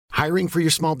Hiring for your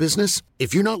small business?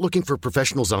 If you're not looking for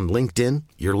professionals on LinkedIn,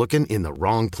 you're looking in the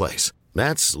wrong place.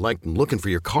 That's like looking for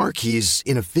your car keys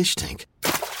in a fish tank.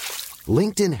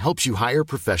 LinkedIn helps you hire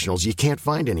professionals you can't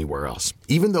find anywhere else,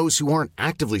 even those who aren't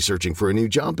actively searching for a new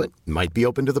job but might be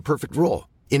open to the perfect role.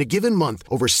 In a given month,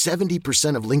 over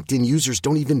 70% of LinkedIn users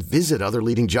don't even visit other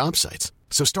leading job sites.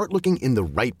 So start looking in the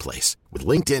right place. With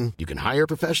LinkedIn, you can hire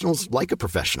professionals like a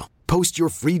professional. Post your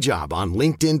free job on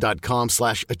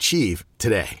linkedin.com/achieve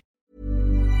today.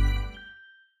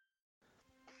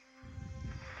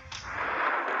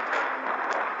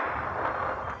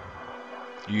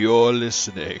 You're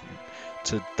listening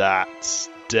to That's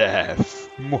Deaf.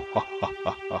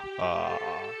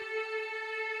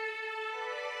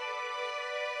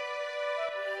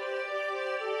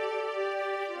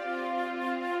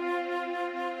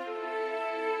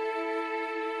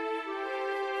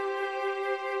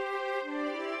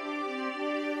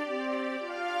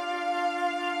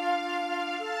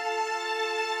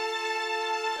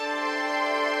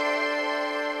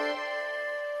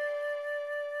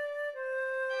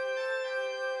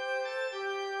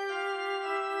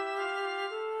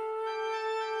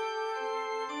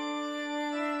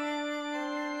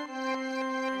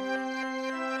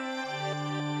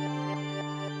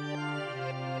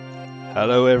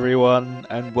 Hello everyone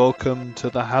and welcome to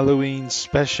the Halloween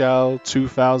special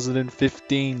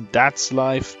 2015 That's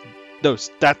Life. No,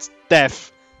 That's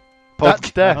Deaf podcast.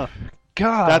 That's Deaf.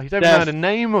 God, That's you don't Deaf. know the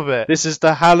name of it. This is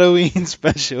the Halloween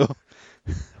special.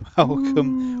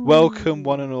 Welcome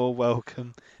one and all,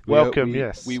 welcome. Welcome, we,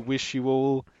 yes. We wish you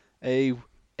all a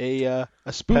spooky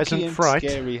Pleasant and fright.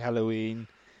 scary Halloween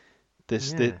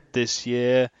this Yeah. this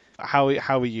year. How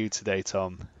are you today,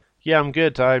 Tom? Yeah, I'm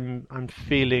good. I'm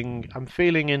feeling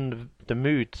in the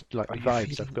mood, like the Are you vibes.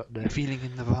 feeling- I've got You're the feeling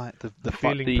in the vibe, the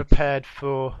feeling prepared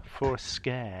for a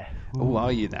scare. Oh,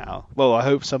 are you now? Well, I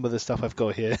hope some of the stuff I've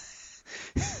got here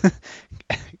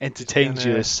entertains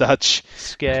you gonna as such.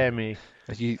 Scare me.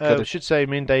 You I should say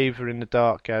me and Dave are in the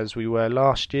dark as we were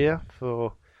last year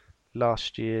for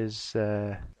last year's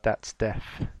That's Deaf.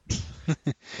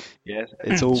 yes,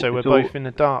 it's all. So we're it's all, both in the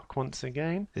dark once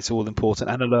again. It's all important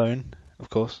and alone, of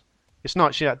course. It's not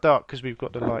actually that dark because we've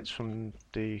got the lights from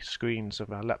the screens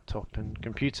of our laptop and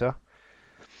computer.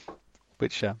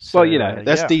 Which, So, well, you know,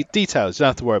 that's yeah. details. You don't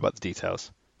have to worry about the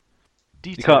details.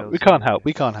 Details. We can't help.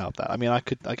 We can't help that. I mean,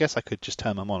 I guess I could just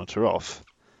turn my monitor off.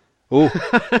 Oh,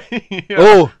 Yeah,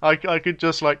 oh, I could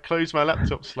just like close my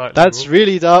laptop slightly. that's more.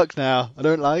 really dark now. I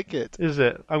don't like it. Is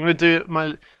it? I'm gonna do it.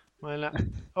 My lap.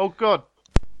 Oh God!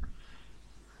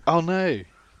 Oh no,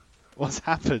 what's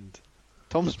happened?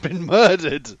 Tom's been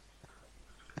murdered.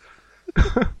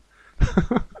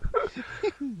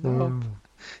 No.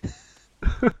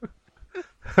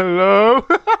 Hello.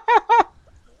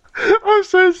 I'm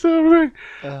so sorry.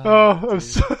 Oh, I'm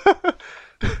so.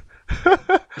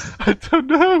 I don't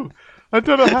know. I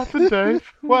don't know what happened,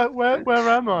 Dave. Where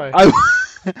am I?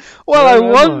 I Where am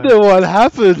wonder what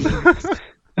happened.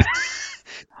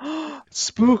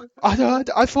 Spook!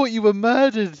 I thought you were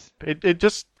murdered. It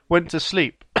just went to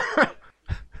sleep.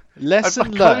 Lesson I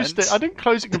learned. closed it. I didn't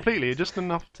close it completely. Just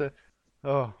enough to.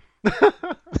 Oh.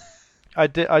 I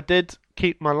did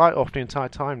keep my light off the entire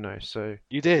time though, so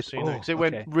You did. so you know, 'cause it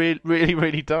okay. went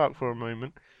really dark for a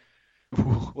moment.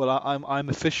 Well, I'm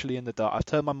officially in the dark. I've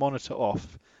turned my monitor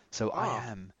off, so I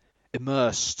am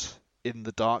immersed in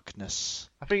the darkness.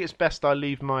 I think it's best I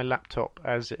leave my laptop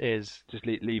as it is. Just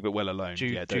leave it well alone.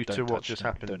 Due don't to what touch, just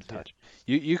don't- happened. Don't touch.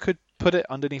 You could put it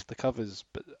underneath the covers,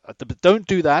 but don't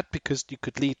do that because you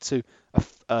could lead to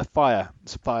a fire.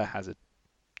 It's a fire hazard.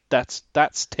 That's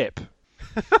tip.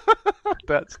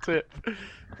 That's tip.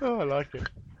 Oh, I like it.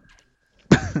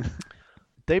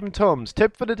 Dave and Tom's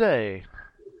tip for the day.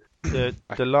 The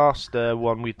last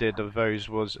one we did of those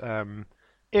was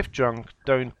if drunk,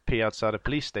 don't pee outside a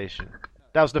police station.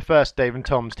 That was the first Dave and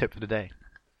Tom's tip for the day.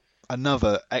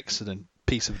 Another excellent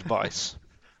piece of advice.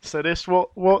 So this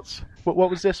what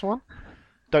was this one?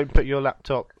 Don't put your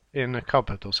laptop in a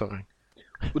cupboard or something.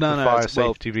 No, For fire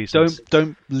safety reasons.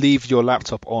 Don't leave your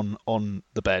laptop on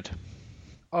the bed.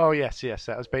 Oh yes,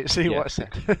 that was basically Yeah. what I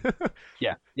said.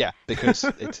 Yeah, because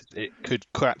it could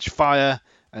catch fire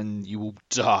and you will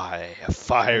die a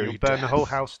fiery You'll burn death. the whole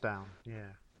house down. Yeah.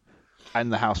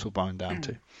 And the house will burn down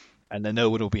too. And then no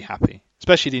one will be happy,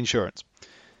 especially the insurance.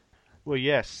 Well,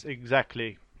 yes,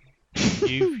 exactly.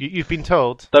 You've been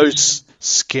told. Those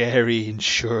scary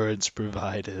insurance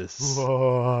providers.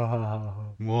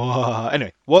 Whoa. Whoa.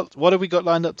 Anyway, what have we got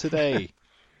lined up today?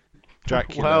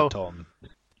 Dracula, Well, Tom.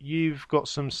 You've got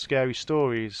some scary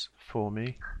stories for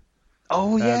me.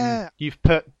 Oh yeah. You've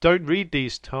don't read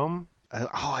these, Tom.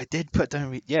 I did put don't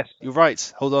read. Yes, you're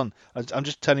right. Hold on. I'm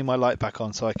just turning my light back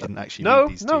on so I can actually read No,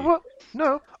 these no, to you. what?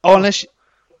 No. Oh,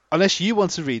 unless you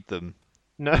want to read them.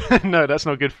 No, no, that's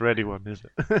not good for anyone, is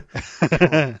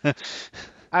it?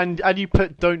 And you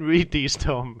put don't read these,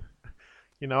 Tom.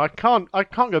 You know, I can't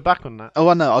go back on that. Oh,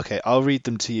 well, no. Okay, I'll read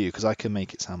them to you because I can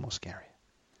make it sound more scary.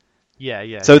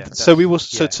 Yeah. So we will.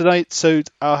 So yeah. tonight,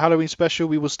 our Halloween special,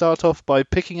 we will start off by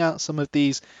picking out some of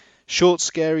these short,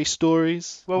 scary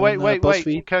stories. Well, on, wait.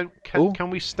 BuzzFeed. Can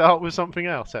we start with something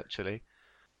else? Actually,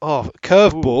 Oh,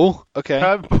 curveball. Okay.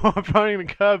 curveball. Throwing a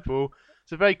curveball.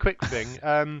 It's a very quick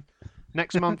thing.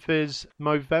 Next month is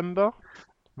Movember,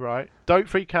 right? Don't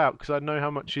freak out because I know how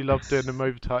much you love doing the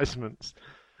Movetisement.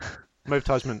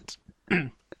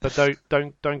 But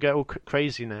don't get all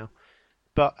crazy now.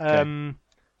 But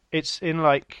it's in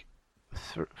like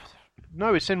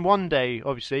no, it's in one day,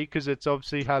 obviously, because it's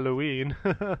obviously Halloween.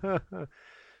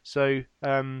 So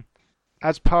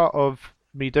as part of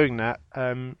me doing that,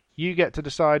 you get to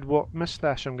decide what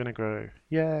moustache I'm going to grow.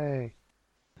 Yay!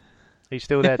 Are you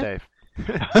still there, Dave?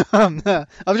 I'm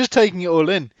just taking it all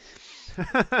in.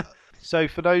 So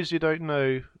for those who don't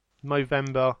know,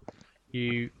 Movember,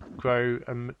 you grow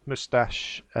a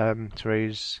moustache to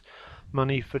raise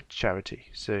money for charity.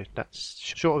 So that's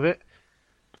short of it.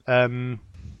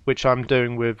 Which I'm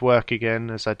doing with work again,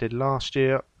 as I did last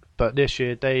year. But this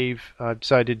year, Dave, I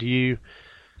decided you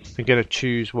are going to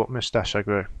choose what moustache I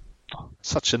grow.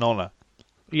 Such an honour.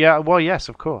 Yeah, well, yes,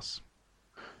 of course.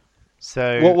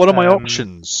 So What are my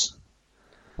options?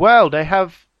 Well, they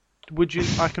have.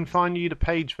 I can find you the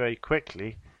page very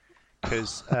quickly,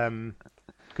 because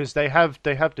they have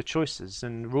the choices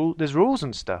and there's rules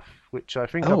and stuff, which I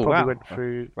think I probably went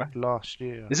through last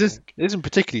year. This isn't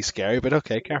particularly scary, but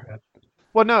okay, carry on.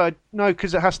 Well, no,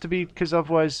 because it has to be, because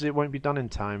otherwise it won't be done in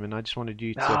time, and I just wanted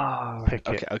you to pick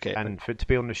it, and for it to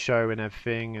be on the show and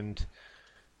everything, and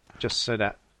just so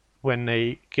that when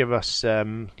they give us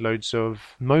loads of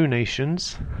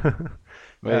monations,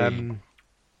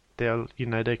 they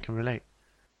can relate.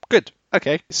 Good.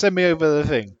 Okay, send me over the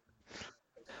thing.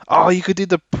 Oh, you could do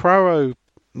the Praro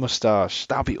moustache.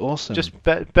 That'd be awesome. Just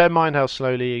bear in mind how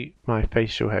slowly my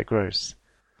facial hair grows.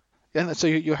 Yeah, so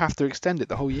you have to extend it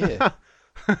the whole year.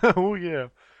 Oh yeah.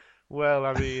 Well,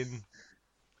 I mean,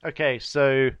 okay.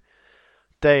 So,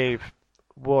 Dave,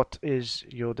 what is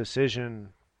your decision?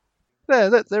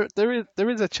 There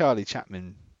is a Charlie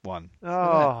Chaplin one.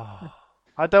 Oh,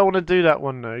 I don't want to do that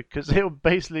one though, because it'll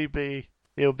be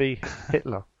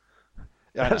Hitler.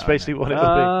 That's basically what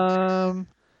it'll be.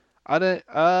 I don't.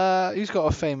 Who's got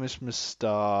a famous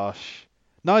moustache?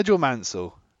 Nigel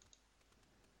Mansell.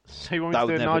 So you want me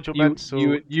to do Nigel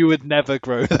Mansell? You would never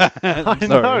grow that. I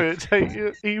know.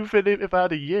 Even if I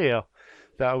had a year,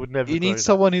 that I would never. You grow need that.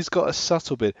 someone who's got a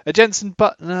subtle bit. A Jensen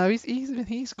Button. No,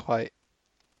 he's quite.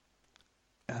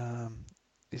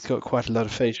 He's got quite a lot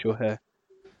of facial hair.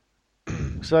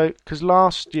 So, because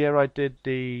last year I did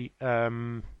the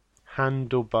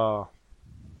handlebar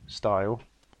style.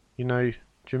 You know, do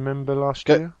you remember last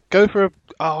year? Go for a.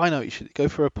 Oh, I know. You should go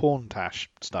for a porn-tash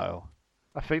style.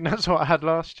 I think that's what I had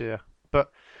last year,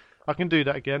 but I can do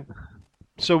that again.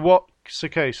 So what?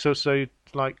 Okay, so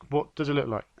like, what does it look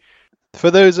like?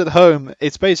 For those at home,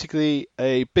 it's basically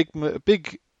a big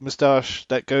moustache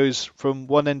that goes from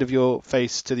one end of your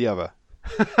face to the other.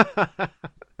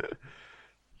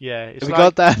 Yeah, it's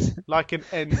got that? like an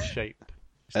N shape.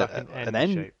 It's like an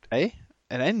N shape. Eh?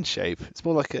 An N shape. It's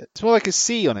more like a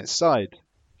C on its side.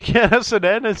 Yeah, that's an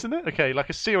N, isn't it? Okay, like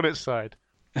a C on its side.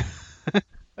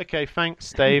 Okay,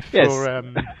 thanks, Dave, for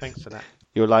thanks for that.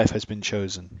 Your life has been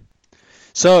chosen.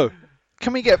 So,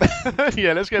 can we get back?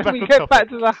 Yeah, let's get back. Can we get back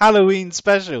to the Halloween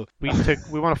special? We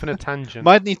went off on a tangent.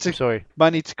 Might need to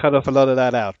cut off a lot of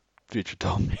that out, future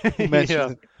Tom.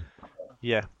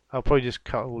 Yeah, I'll probably just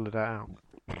cut all of that out.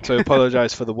 So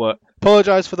apologise for the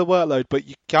workload, but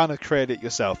you kind of create it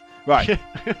yourself, right?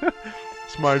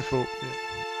 It's my fault. Yeah.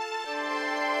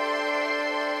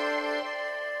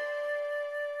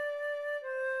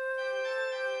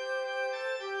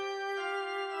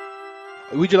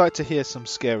 Would you like to hear some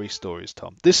scary stories,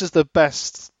 Tom? This is the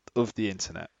best of the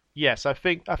internet. Yes, I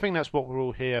think that's what we're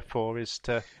all here for, is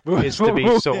to be sort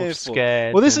of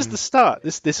scared. Well, this is the start.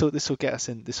 This will get us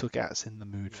in. This will get us in the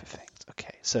mood for things.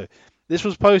 Okay, so this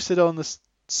was posted on the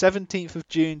 17th of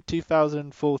June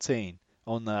 2014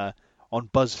 on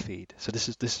BuzzFeed. So this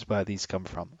is where these come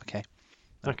from. Okay.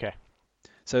 Okay.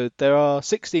 So there are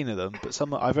 16 of them, but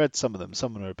I've read some of them.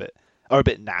 Some are a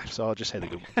bit naff. So I'll just say the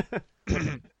good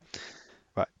ones.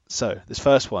 Right. So this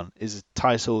first one is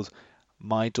titled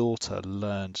 "My Daughter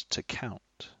Learned to Count."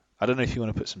 I don't know if you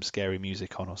want to put some scary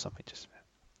music on or something. Just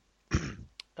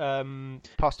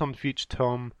Past Tom, Future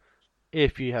Tom,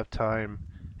 if you have time,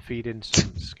 feed in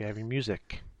some scary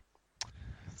music.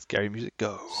 Scary music,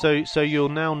 go. So you'll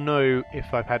now know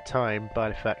if I've had time by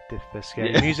the fact if there's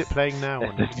scary music playing now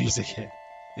or not. Music, yeah.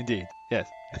 Indeed, yes.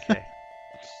 Okay.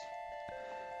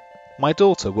 My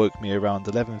daughter woke me around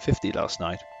 11:50 last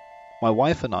night. My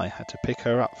wife and I had to pick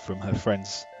her up from her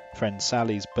friend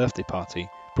Sally's birthday party,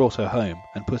 brought her home,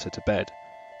 and put her to bed.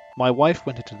 My wife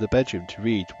went into the bedroom to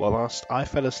read, whilst I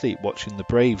fell asleep watching the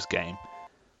Braves game.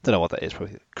 Don't know what that is,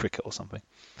 probably cricket or something.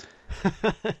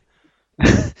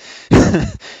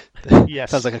 Yes.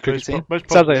 Sounds like a cricket team. Most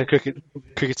Sounds like a cricket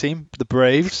team. The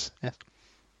Braves. Yes.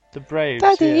 The Braves.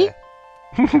 Daddy.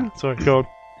 Yeah. Sorry, go on.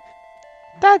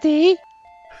 Daddy.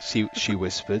 She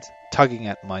whispered, tugging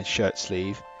at my shirt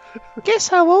sleeve. Guess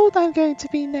how old I'm going to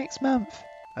be next month.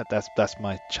 That's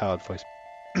my child voice.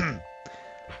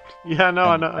 Yeah,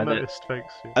 no, And- I and noticed.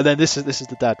 Thanks. Yeah. And then this is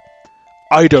the dad.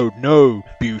 I don't know,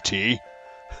 beauty,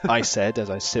 I said as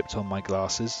I sipped on my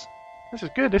glasses. This is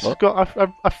good. This What? has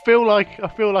got. I feel like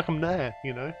I'm there.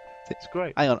 You know, it's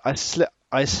great. Hang on, I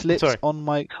slipped Sorry. on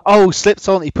my. Oh, slipped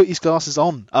on. He put his glasses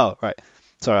on. Oh, right.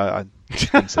 Sorry, I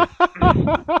think so.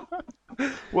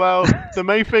 Well, the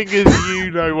main thing is you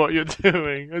know what you're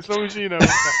doing. As long as you know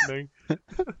what's happening.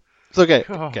 It's okay.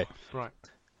 Oh, Okay. Right.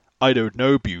 I don't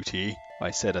know, beauty,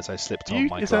 I said as I slipped on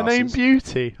my Is glasses. her name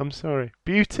Beauty? I'm sorry.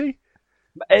 Beauty?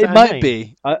 It her might name?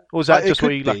 be. Or is that it just what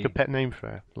could you like be. a pet name for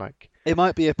her? Like. It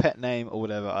might be a pet name or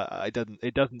whatever.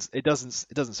 It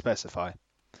doesn't specify.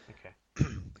 Okay.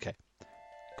 Okay.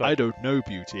 Got I it. don't know,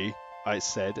 beauty, I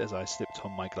said as I slipped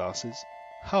on my glasses.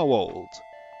 How old?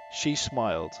 She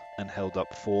smiled and held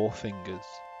up 4 fingers.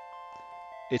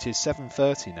 It is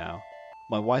 7:30 now.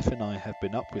 My wife and I have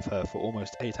been up with her for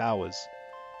almost 8 hours.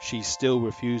 She still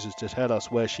refuses to tell us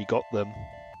where she got them.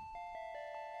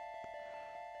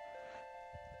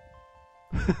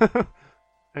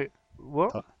 Hey,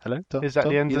 what? Hello? Tom? Is that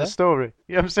Tom, the end you of the there? story?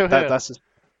 Yeah, I'm still here. That's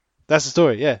the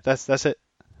story. Yeah, that's it.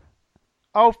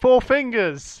 Oh, 4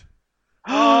 fingers!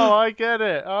 Oh, I get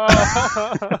it.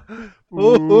 Oh.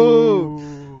 Ooh.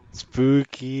 Ooh.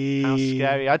 Spooky. How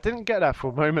scary! I didn't get that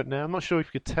for a moment. Now I'm not sure if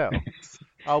you could tell.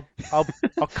 I'll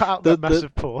cut out The- that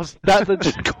massive pause.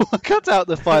 Cut out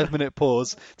the 5-minute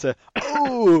pause to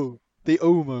the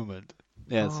moment.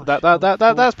 Yes, Oh,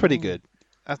 that's pretty good.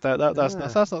 That's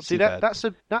not See too bad.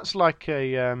 that's like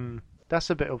a that's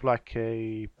a bit of like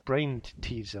a brain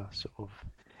teaser sort of.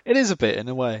 It is a bit in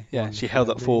a way. Yeah, One she held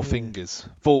up family, 4 yeah. fingers.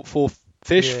 Four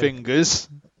fish Yeah. fingers.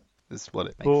 Is what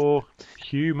it makes. 4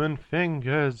 human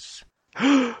fingers.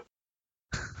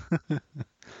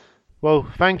 Well,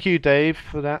 thank you, Dave,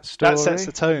 for that story. That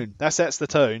sets the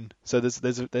tone. So there's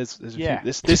a Yeah. few.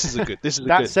 This is a good. This is a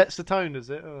That good. sets the tone, does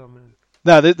it? Oh man.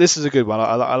 No, this is a good one.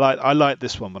 I like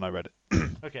this one when I read it.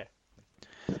 Okay.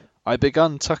 I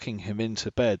begun tucking him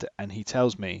into bed, and he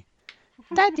tells me,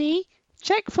 "Daddy,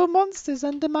 check for monsters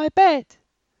under my bed."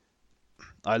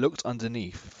 I looked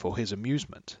underneath for his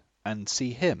amusement, and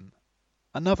see him,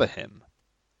 another him,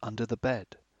 under the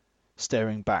bed,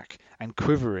 staring back and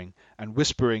quivering and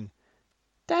whispering,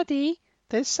 "Daddy,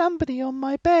 there's somebody on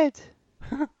my bed."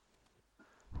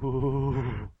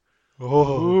 Ooh.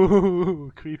 Oh,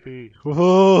 Ooh, creepy.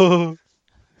 oh.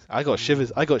 I got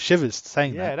shivers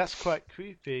saying Yeah, that. that's quite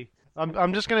creepy.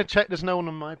 I'm just gonna check there's no one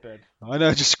on my bed. I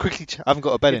know, just quickly. I haven't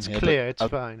got a bed It's in here. clear. but It's I'll-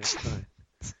 fine. It's fine.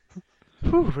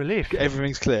 Whew, relief.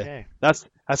 Everything's clear. Okay. That's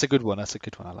a good one. That's a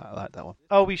good one. I like that one.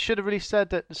 Oh, we should have really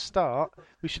said at the start.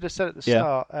 We should have said at the Yeah.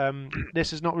 start.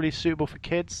 This is not really suitable for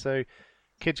kids, so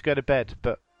kids go to bed.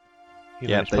 But you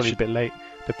know, Yeah, it's they probably should- a bit late.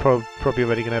 They're probably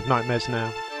already going to have nightmares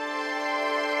now.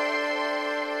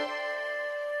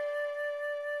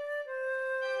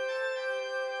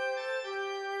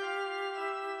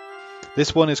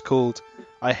 This one is called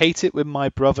 "I Hate It When My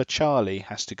Brother Charlie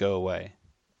Has to Go Away."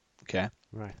 Okay,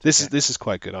 Right. this okay. is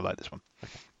quite good. I like this one.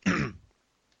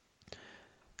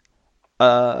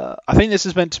 I think this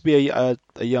is meant to be a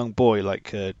young boy,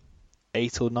 like a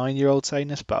 8 or 9-year-old saying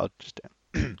this, but I'll just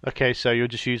Okay, so you'll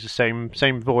just use the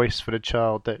same voice for the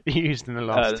child that you used in the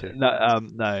last two, no.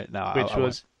 which I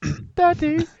was,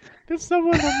 "Daddy, there's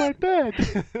someone on my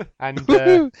bed, and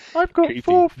won't. I've got Creepy.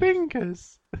 4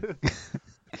 fingers."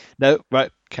 No,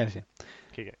 right. Okay.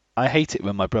 Okay. I hate it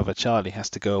when my brother Charlie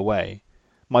has to go away.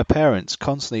 My parents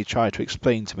constantly try to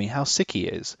explain to me how sick he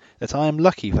is, that I am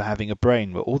lucky for having a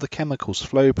brain where all the chemicals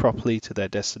flow properly to their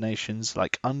destinations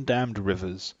like undammed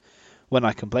rivers. When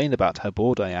I complain about how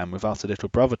bored I am without a little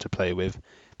brother to play with,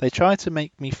 they try to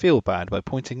make me feel bad by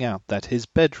pointing out that his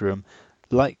boredom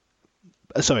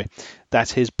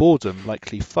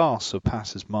likely far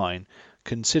surpasses mine,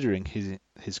 considering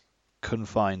his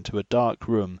confined to a dark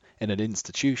room in an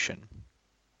institution.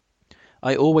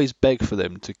 I always beg for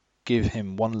them to give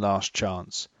him one last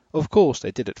chance. Of course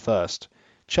they did at first.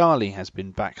 Charlie has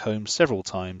been back home several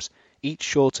times, each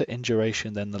shorter in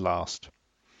duration than the last.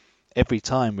 Every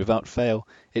time, without fail,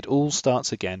 it all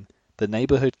starts again, the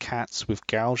neighbourhood cats with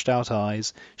gouged out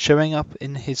eyes showing up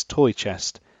in his toy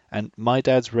chest, and my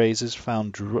dad's razors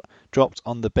found dropped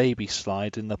on the baby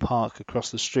slide in the park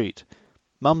across the street,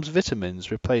 Mum's vitamins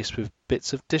replaced with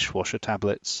bits of dishwasher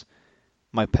tablets.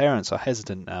 My parents are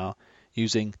hesitant now,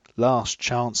 using last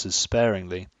chances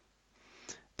sparingly.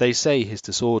 They say his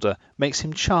disorder makes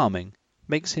him charming,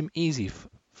 makes him easy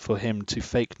for him to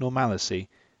fake normalcy,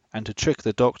 and to trick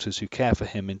the doctors who care for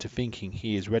him into thinking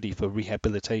he is ready for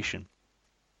rehabilitation.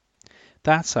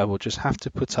 That I will just have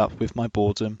to put up with my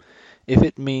boredom, if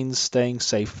it means staying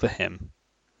safe for him.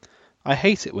 I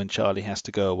hate it when Charlie has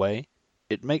to go away.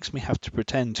 It makes me have to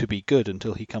pretend to be good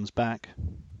until he comes back.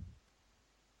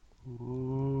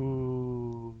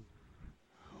 Ooh.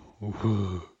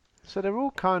 Ooh. So they're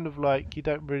all kind of like you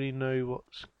don't really know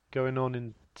what's going on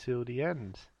until the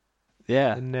end.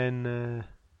 Yeah. And then,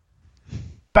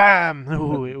 bam!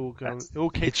 Ooh, it all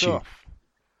kicks hits you. off.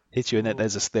 Hits you, and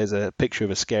there's a picture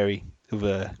of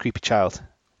a creepy child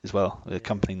as well,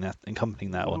 accompanying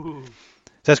that one. Ooh. So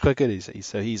that's quite good. He's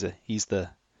the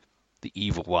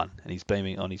evil one, and he's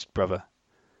blaming it on his brother.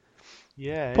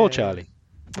 Yeah. Poor yeah, Charlie. yeah.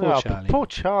 Poor Oh, Charlie. Poor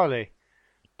Charlie.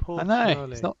 Poor I know.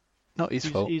 Charlie. It's not his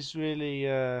fault. He's really,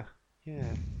 yeah.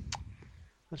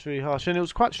 That's really harsh. And it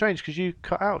was quite strange because you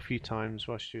cut out a few times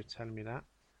whilst you were telling me that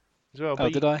as well.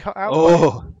 But did you I? Cut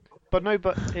out but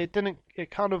it didn't. It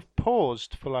kind of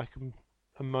paused for like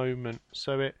a moment.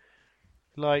 So it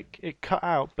cut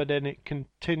out, but then it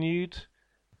continued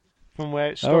from where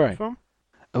it stopped from.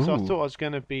 So I thought I was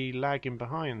going to be lagging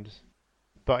behind,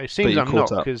 but it seems I'm not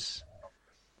because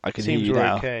I can it hear seems you we're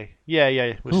now. okay.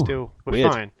 Yeah. We're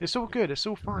weird. fine. It's all good. It's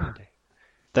all fine.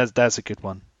 That's a good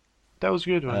one. That was a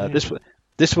good one.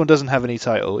 This one doesn't have any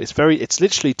title. It's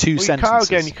literally two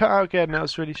sentences. You cut out again. That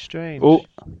was really strange.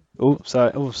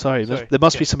 Sorry. There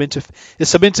must be some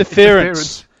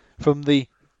interference from the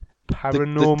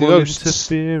paranormal the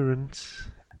ghosts. interference.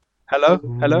 Hello?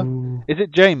 Ooh. Is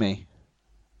it Jamie?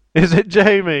 Is it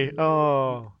Jamie?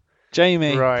 Oh,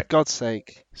 Jamie! Right. For God's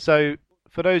sake! So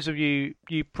for those of you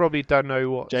probably don't know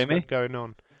what's going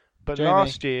on, but Jamie.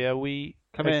 last year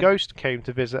a ghost came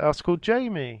to visit us called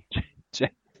Jamie.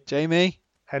 Jamie?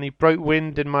 And he broke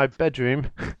wind in my bedroom.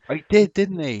 He did,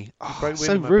 didn't he? Oh, broke wind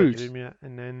so in my rude. Bedroom, yeah.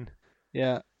 And then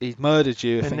he murdered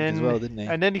you, I think, as well, didn't he?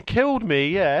 And then he killed me,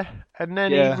 yeah. And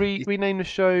then he renamed the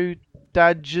show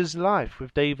Dadge's Life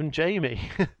with Dave and Jamie.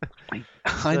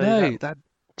 I know that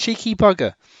cheeky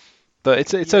bugger.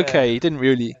 But it's okay.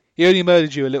 He only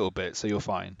murdered you a little bit, so you're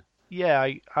fine. Yeah,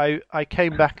 I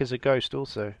came back as a ghost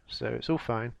also, so it's all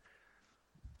fine.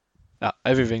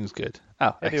 Everything's good.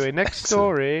 Anyway, next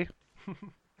story.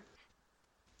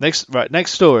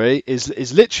 Next story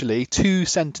is literally two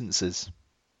sentences.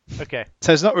 Okay.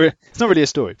 So it's not really a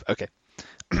story. Okay.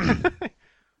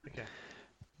 Okay.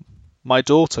 My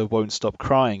daughter won't stop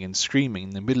crying and screaming in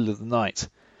the middle of the night.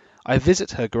 I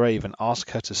visit her grave and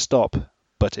ask her to stop,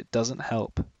 but it doesn't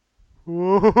help.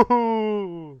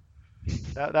 Ooh.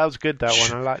 That was good. That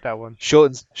one. I like that one.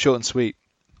 Short and sweet.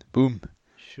 Boom.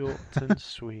 Short and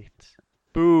sweet.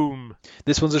 Boom.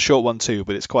 This one's a short one too,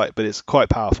 but it's quite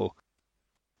powerful.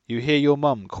 You hear your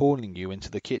mum calling you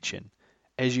into the kitchen.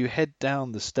 As you head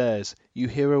down the stairs, you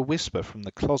hear a whisper from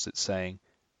the closet saying,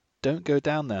 "Don't go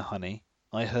down there, honey.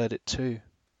 I heard it too."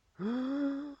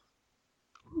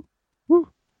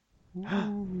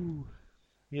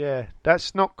 Yeah,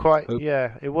 that's not quite.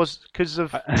 Yeah, it was because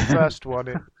of the first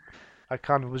one. I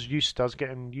kind of was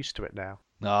getting used to it now.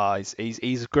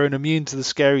 He's grown immune to the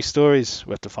scary stories.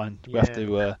 We have to find. Yeah.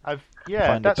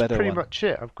 Find that's a better pretty one. much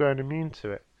it. I've grown immune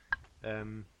to it.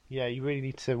 Yeah, you really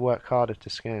need to work harder to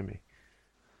scare me.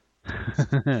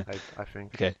 I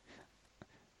think. Okay.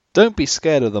 Don't be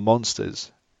scared of the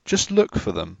monsters. Just look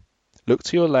for them. Look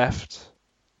to your left,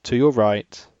 to your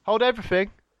right. Hold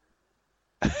everything.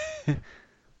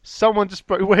 Someone just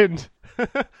broke wind.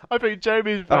 I think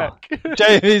Jamie's back.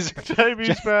 Jamie's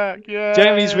back. Yeah.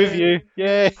 Jamie's with you.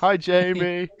 Yeah. Hi,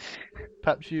 Jamie.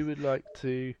 Perhaps you would like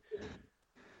to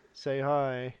say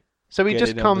hi. So he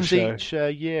just comes each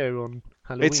year on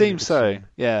Halloween. It seems so.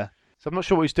 Yeah. So I'm not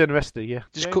sure what he's doing the rest of the year.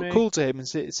 Just call to him and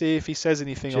see if he says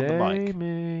anything on the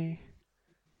mic.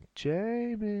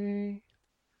 Jamie,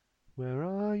 where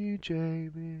are you,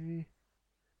 Jamie?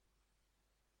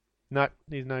 No,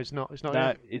 he's not. It's not.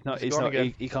 No, he's not.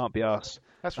 He can't be asked.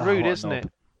 That's rude, isn't it?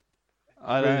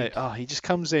 I know. Oh, he just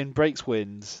comes in, breaks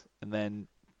winds, and then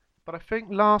But I think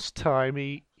last time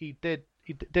he did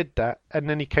that, and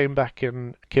then he came back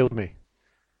and killed me.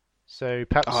 So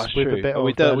perhaps with a true. bit Oh,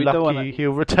 we of don't lucky, wanna...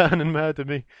 he'll return and murder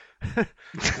me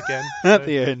again. at So,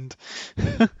 the end.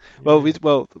 yeah. We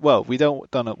don't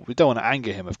want to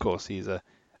anger him. Of course, he's a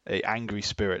angry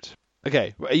spirit.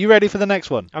 Okay, are you ready for the next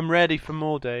one? I'm ready for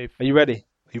more, Dave. Are you ready?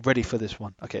 Are you ready for this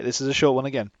one? Okay, this is a short one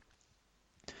again.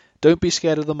 Don't be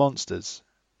scared of the monsters.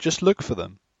 Just look for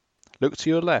them. Look to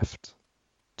your left,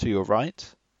 to your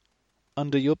right,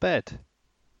 under your bed,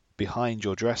 behind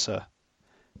your dresser,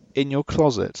 in your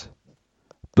closet.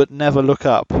 But never look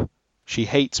up. She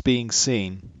hates being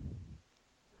seen.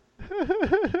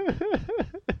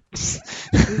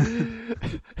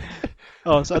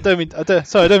 Oh, so I don't mean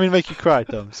to make you cry,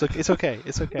 Tom. So it's okay.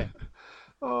 It's okay.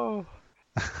 Oh.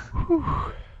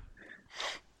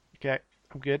 Okay,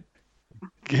 I'm good.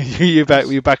 You're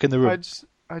back in the room.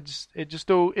 It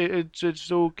just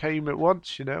all came at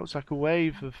once, you know. It was like a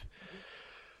wave of.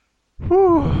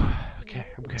 Whew. Okay,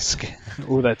 I'm good.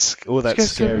 All that It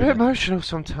gets a scary. bit emotional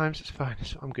sometimes. It's fine.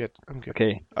 I'm good.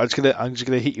 Okay, I'm just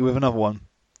gonna hit you with another one.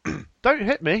 Don't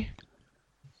hit me.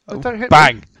 Don't hit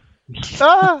Bang! me.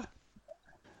 Ah!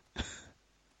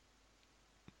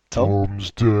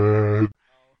 Tom's dead.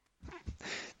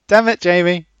 Damn it,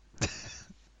 Jamie!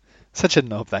 Such a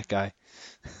knob, that guy.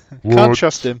 What? Can't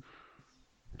trust him.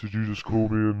 Did you just call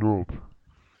me a knob?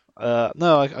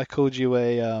 No, I called you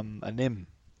a nim.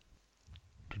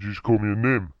 Did you just call me a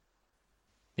nim?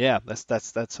 Yeah,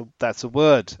 that's a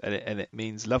word, and it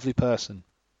means lovely person.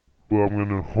 Well, I'm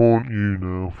gonna haunt you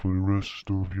now for the rest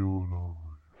of your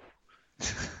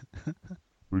life.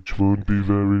 Which won't be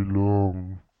very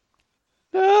long.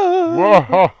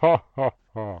 No!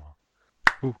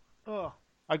 Oh,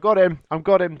 I got him. I've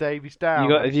got him, Dave. He's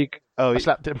down. I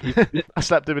slapped him. I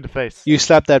slapped him in the face. You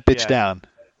slapped that bitch Yeah. down.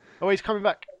 Oh, he's coming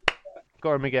back.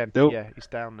 Got him again. Nope. Yeah, he's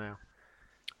down now.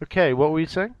 Okay, what were you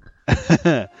saying?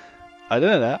 I don't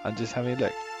know that. I'm just having a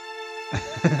look.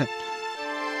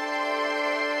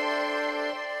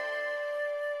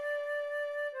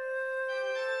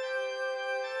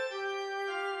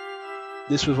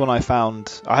 This was one I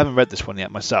found. I haven't read this one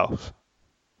yet myself.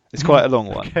 It's quite a long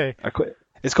one. Okay.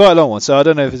 It's quite a long one, so I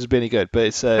don't know if this will be any good. But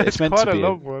it's meant quite to be a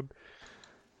long one.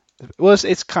 Well,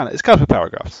 it's kind of a couple of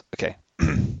paragraphs. Okay.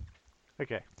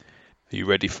 Okay. Are you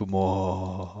ready for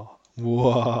more?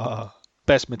 Whoa.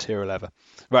 Best material ever.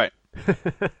 Right.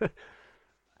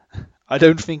 I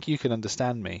don't think you can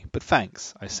understand me, but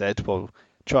thanks, I said while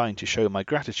trying to show my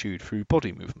gratitude through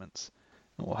body movements.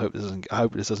 Oh, I hope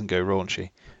this doesn't go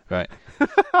raunchy. Right.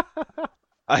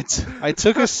 I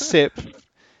took a sip.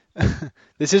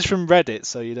 This is from Reddit,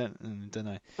 so you don't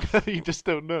know. You just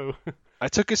don't know. I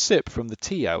took a sip from the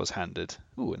tea I was handed.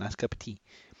 Ooh, a nice cup of tea.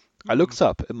 I looked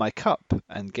up at my cup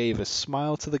and gave a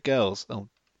smile to the girls. Oh,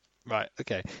 right.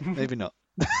 Okay. Maybe not.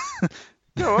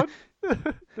 Go on.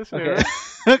 Let's hear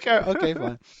Okay. it. Okay,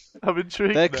 fine. I'm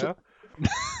intrigued now.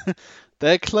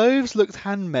 Their clothes looked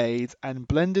handmade and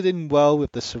blended in well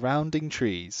with the surrounding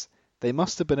trees. They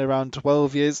must have been around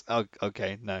 12 years. Oh,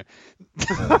 okay, no.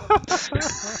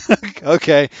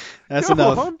 Okay, that's Go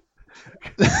enough. on.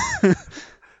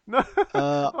 No.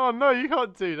 Oh no, you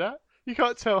can't do that. You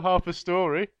can't tell half a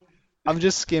story. I'm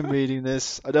just skim reading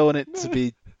this. I don't want it to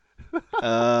be.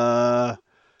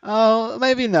 Oh,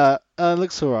 maybe not.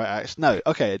 Looks alright, actually. No,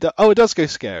 okay. It does go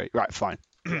scary. Right, fine.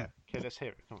 Yeah. Okay, let's hear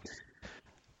it. Come on.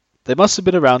 They must have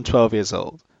been around 12 years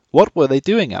old. What were they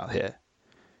doing out here?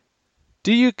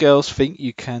 Do you girls think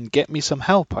you can get me some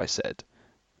help? I said.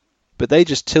 But they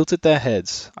just tilted their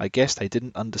heads. I guess they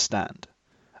didn't understand.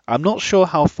 I'm not sure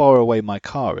how far away my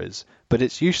car is, but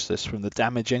it's useless from the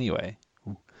damage anyway.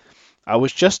 I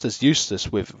was just as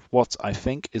useless with what I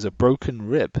think is a broken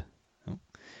rib.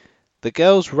 The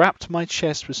girls wrapped my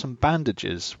chest with some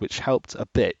bandages, which helped a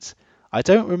bit. I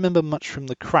don't remember much from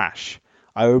the crash.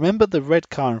 I remember the red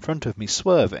car in front of me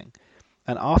swerving,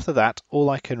 and after that all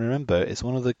I can remember is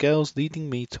one of the girls leading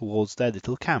me towards their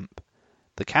little camp.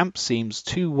 The camp seems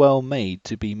too well made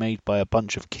to be made by a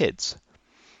bunch of kids.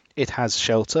 It has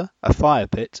shelter, a fire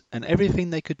pit, and everything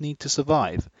they could need to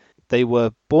survive. They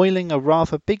were boiling a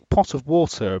rather big pot of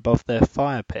water above their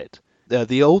fire pit.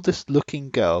 The oldest looking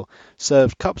girl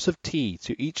served cups of tea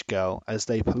to each girl as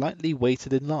they politely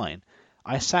waited in line.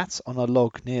 I sat on a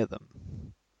log near them.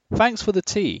 Thanks for the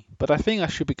tea, but I think I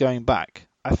should be going back.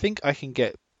 I think I can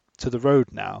get to the road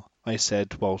now, I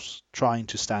said whilst trying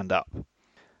to stand up.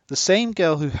 The same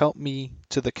girl who helped me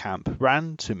to the camp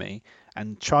ran to me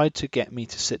and tried to get me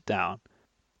to sit down.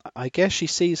 I guess she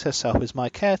sees herself as my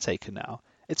caretaker now.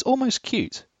 It's almost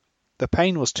cute. The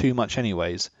pain was too much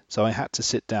anyways, so I had to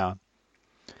sit down.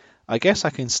 I guess I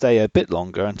can stay a bit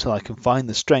longer until I can find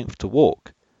the strength to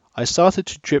walk. I started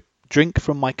to drink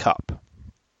from my cup,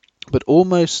 but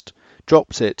almost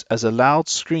dropped it as a loud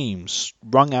scream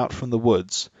rung out from the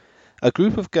woods. A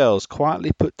group of girls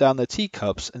quietly put down their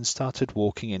teacups and started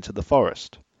walking into the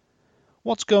forest.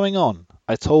 What's going on?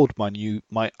 I told my new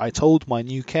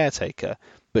caretaker,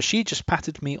 but she just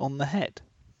patted me on the head.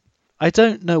 I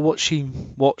don't know what she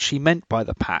meant by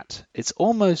the pat. It's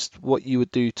almost what you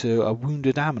would do to a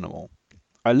wounded animal.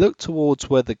 I looked towards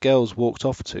where the girls walked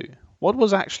off to. What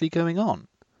was actually going on?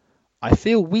 I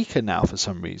feel weaker now for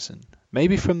some reason.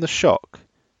 Maybe from the shock.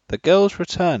 The girls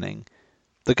returned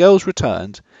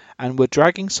and were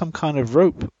dragging some kind of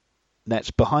rope net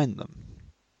behind them.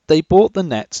 They brought the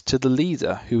net to the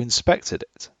leader, who inspected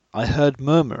it. I heard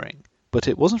murmuring, but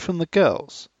it wasn't from the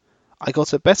girls. I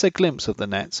got a better glimpse of the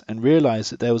net and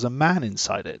realized that there was a man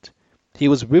inside it. He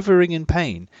was writhing in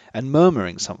pain and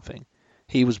murmuring something.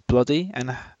 He was bloody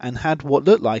and had what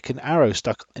looked like an arrow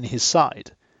stuck in his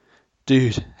side.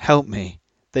 Dude, help me.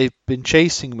 They've been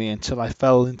chasing me until I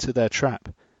fell into their trap.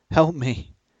 Help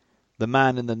me. The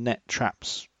man in the net trap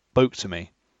spoke to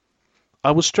me.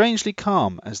 I was strangely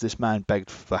calm as this man begged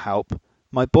for help.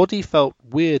 My body felt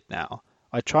weird now.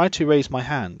 I tried to raise my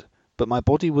hand, but my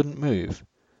body wouldn't move.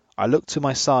 I looked to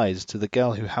my side to the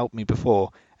girl who helped me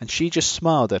before, and she just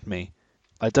smiled at me.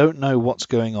 I don't know what's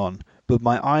going on, but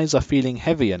my eyes are feeling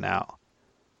heavier now.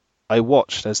 I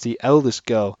watched as the eldest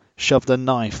girl shoved a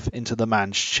knife into the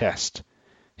man's chest.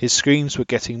 His screams were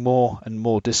getting more and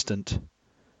more distant.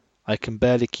 I can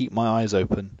barely keep my eyes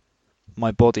open.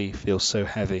 My body feels so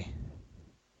heavy.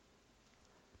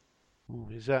 Ooh,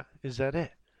 is that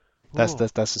it? That's Ooh.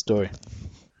 the story.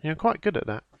 You're quite good at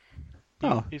that.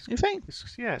 Oh, you think?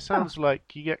 Yeah, it sounds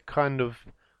like you get kind of.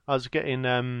 I was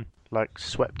getting like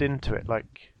swept into it,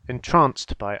 like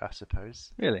entranced by it, I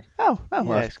suppose. Really? Oh, Yeah,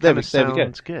 well, it there kind we of go.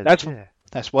 sounds good. That's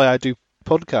That's why I do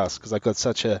podcasts, because I've got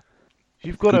such a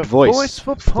You've got good a voice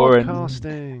for for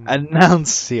podcasting.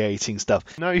 enunciating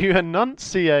stuff. No, you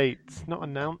enunciate, not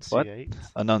enunciate.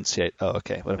 Enunciate. Oh,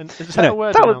 okay. Well, Is that anyway, a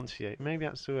word, that was- enunciate? Maybe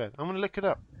that's the word. I'm going to look it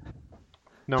up.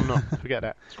 No, I'm not. Forget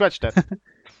that. Scratch that.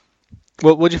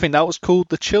 Well, what do you think? That was called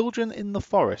The Children in the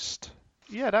Forest.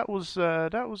 Yeah, that was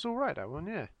all right, that one,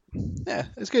 yeah. Yeah,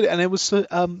 it's good. And it was,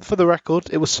 for the record,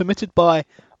 it was submitted by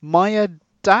Maya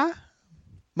Da,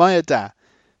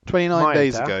 29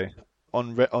 days Da. ago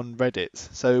on Reddit.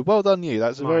 So well done you.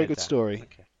 That's a very good story.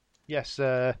 Okay. Yes,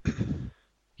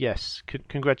 yes.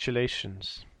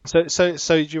 Congratulations. So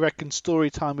do you reckon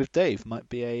story time with Dave might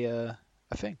be a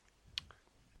thing?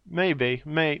 Maybe.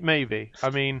 I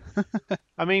mean,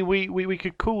 we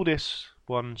could call this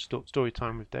one story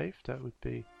time with Dave. That would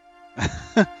be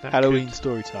Halloween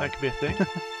story time. That could be a thing.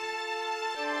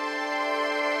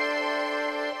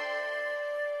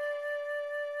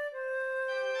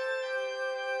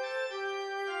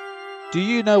 Do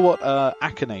you know what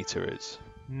Akinator is?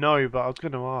 No, but I was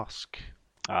going to ask.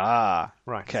 Ah,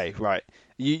 Right. okay, right.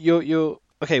 You're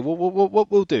okay. What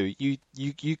we'll do? You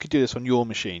could do this on your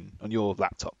machine, on your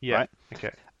laptop, Yeah. right?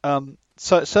 Okay.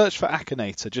 So search for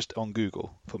Akinator just on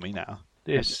Google for me now.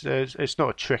 It's not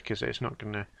a trick, is it? It's not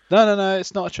going to. No,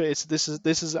 it's not a trick. This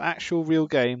is an actual real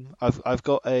game. I've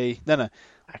got a no.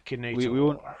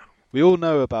 Akinator. We all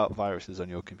know about viruses on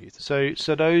your computer. So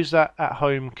those that at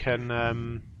home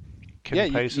can Yeah,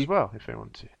 play this as well if they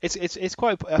want to. It's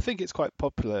quite. I think it's quite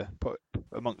popular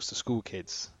amongst the school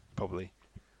kids, probably.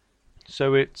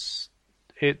 So it's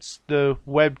the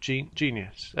web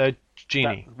genius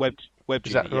genie. Web Is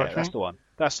Genie. that the right Yeah, that's thing? the one.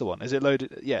 That's the one. Is it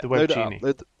loaded? Yeah. The Web load it Genie.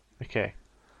 up. Okay.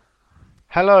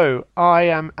 Hello, I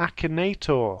am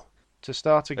Akinator. To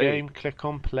start a Hey. game, click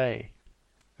on play.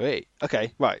 Wait.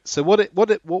 Okay. Right. So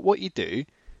what you do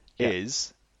Yeah.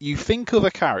 is you think of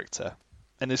a character,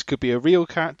 and this could be a real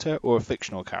character or a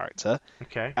fictional character,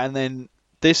 Okay. and then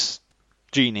this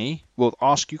genie will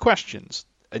ask you questions,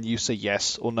 and you say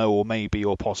yes or no or maybe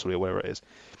or possibly or whatever it is,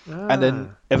 and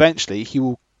then eventually he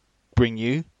will bring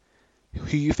you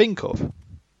who you think of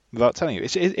without telling you.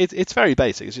 It's very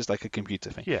basic. It's just like a computer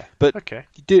thing. Yeah. But Okay.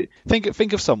 you do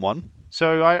think of someone.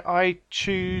 So I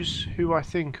choose who I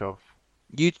think of.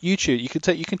 You choose. You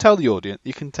can tell the audience.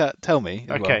 You can tell me.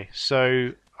 As Okay.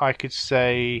 So I could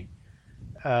say,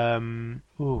 who am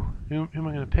I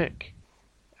going to pick?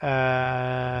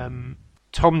 Tom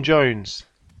Jones.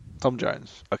 Tom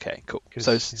Jones. Okay, cool.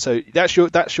 'Cause- So that's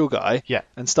your guy. Yeah.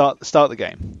 And start the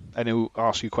game, and he'll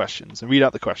ask you questions and read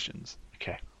out the questions.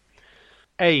 Okay.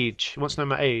 Age. He wants to know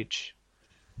my age.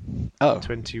 Oh.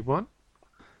 21.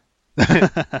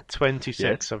 26,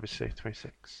 Yes. obviously.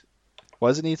 26. Why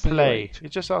does it need to know your Play. age? It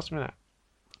just asked me that.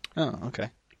 Oh, okay.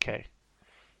 Okay.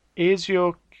 Is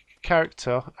your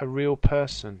character a real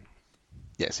person?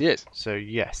 Yes, he is. So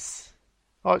yes.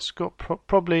 Oh, it's got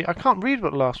probably. I can't read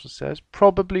what the last one says.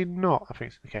 Probably not. I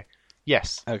think. Okay.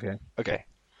 Yes. Okay.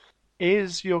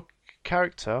 Is your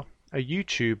character a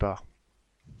YouTuber?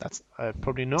 That's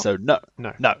probably not. so no.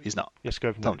 No. No, he's not. Let's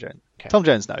go for Tom no. Jones. Okay. Tom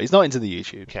Jones, no, he's not into the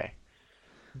YouTube. Okay.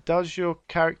 Does your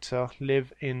character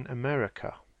live in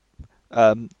America?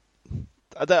 I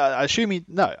assume he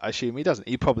doesn't.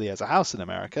 He probably has a house in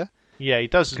America. Yeah, he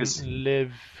doesn't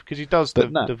live because he does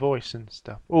But no. the voice and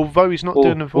stuff. Although he's not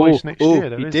doing the voice next year,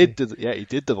 though, he is did. he? He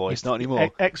did the voice, not anymore.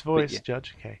 Ex-voice But yeah.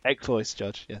 judge. Okay. Ex-voice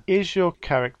judge. Yeah. Is your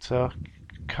character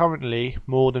currently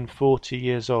more than 40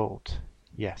 years old?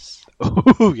 Yes.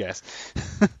 Oh yes.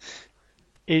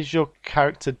 Is your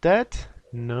character dead?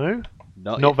 No.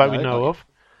 Not Not yet, that we no, know not of.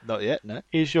 Not yet. No.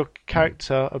 Is your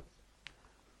character a...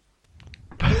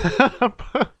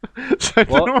 So I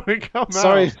don't know what it come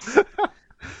Sorry. out.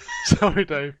 Sorry,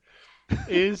 Dave.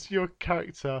 Is your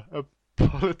character a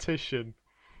politician?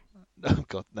 Oh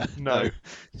God, no. No.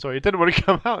 Sorry, it didn't want to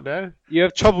come out there. You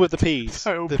have trouble with the P's.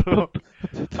 Total block.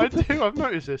 I do. I've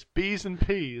noticed this. B's and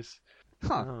P's.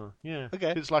 Huh. Oh, yeah.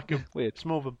 Okay. It's like a. Weird. It's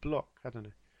more of a block. I don't know.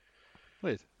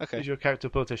 Weird. Okay. Is your character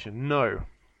a politician? No.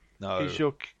 No. Is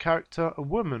your character a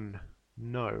woman?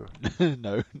 No.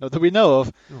 No. Not that we know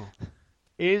of. Oh.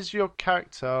 Is your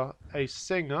character a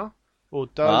singer, or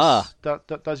does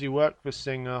does he work with a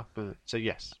singer? But so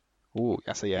yes. Ooh,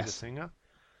 that's a He's a yes. singer.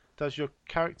 Does your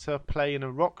character play in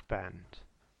a rock band?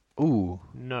 Ooh.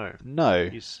 No. No.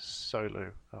 He's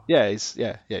solo. Oh. Yeah.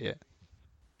 Yeah.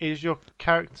 Is your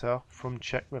character from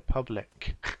Czech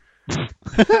Republic?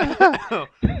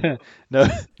 No.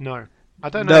 No. I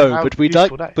don't know. No, how but we useful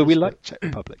like. that But we is, like Czech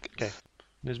Republic. Okay.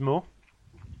 There's more.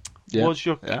 Yeah. Was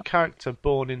your yeah. character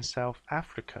born in South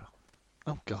Africa?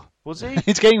 Oh God. Was he?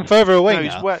 He's getting further away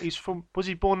No, now. he's from. Was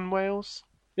he born in Wales?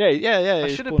 Yeah. I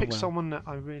he's should have born picked well. someone that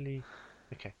I really.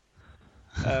 Okay.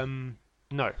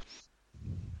 No.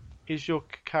 Is your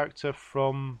character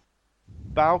from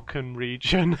Balkan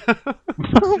region?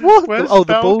 What? Where's Oh,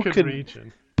 the the Balkan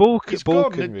region? He's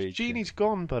Balkan gone. region. Genie's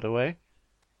gone, by the way.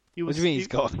 What do you mean he's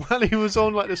gone? Well, he was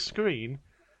on like the screen,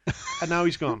 and now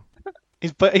he's gone.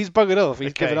 He's buggered off. He's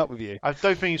Okay. given up with you. I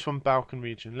don't think he's from Balkan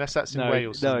region, unless that's in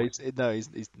Wales. No, somewhere.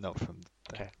 he's not from.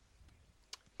 There. Okay.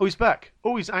 Oh, he's back.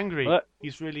 Oh, he's angry. What?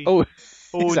 He's really. Oh,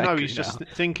 Oh he's no, angry he's just now.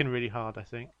 thinking really hard. I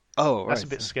think Oh, that's right. a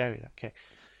bit scary. Okay.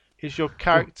 Is your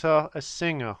character a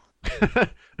singer?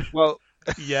 Well,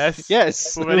 Yes.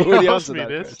 yes. Well, when he already asked answered me that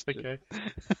this, question. okay.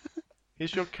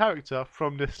 Is your character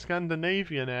from the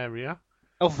Scandinavian area?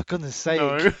 Oh, for goodness sake.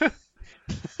 No.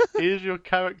 Is your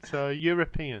character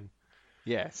European?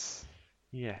 Yes.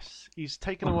 Yes. He's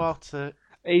taken a while to.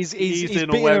 He's Ease in on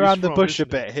beating where he's around the from, bush a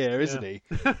isn't bit here, Yeah. isn't he?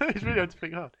 He's really hard to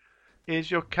think hard. Is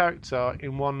your character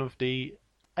in one of the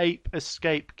Ape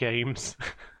Escape games?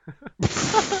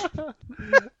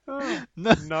 Oh,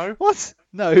 No. no. What?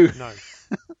 No. No.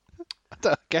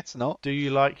 I guess not. Do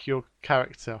you like your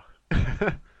character?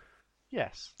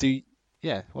 Yes.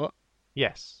 Yeah. What?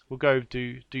 Yes. We'll go.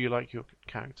 Do you like your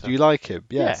character? Do you like him?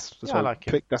 Yes. Yeah, I like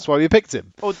him. That's why we picked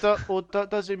him. Or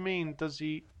does it mean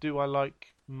do I like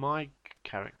my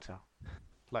character?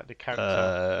 Like the character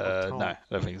of Tom? No, I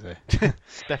don't think so.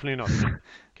 Definitely not. Okay.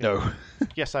 No.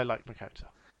 Yes, I like my character.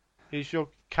 Is your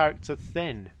character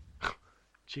thin?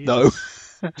 No.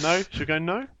 Jesus. No? Should we go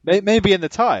no? Maybe in the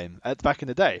time, back in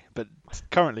the day, but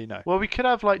currently no. Well, we could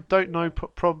have like don't know,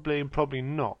 probably, and probably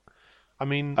not. I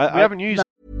mean, I we haven't used.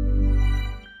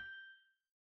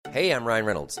 Hey, I'm Ryan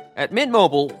Reynolds. At Mint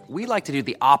Mobile, we like to do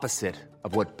the opposite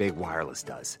of what Big Wireless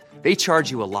does. They charge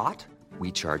you a lot,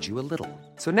 we charge you a little.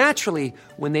 So naturally,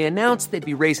 when they announced they'd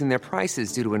be raising their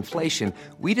prices due to inflation,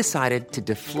 we decided to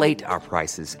deflate our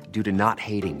prices due to not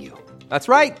hating you. That's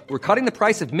right. We're cutting the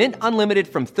price of Mint Unlimited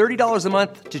from $30 a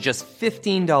month to just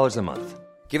 $15 a month.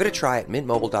 Give it a try at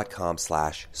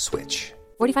mintmobile.com/switch.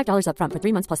 $45 up front for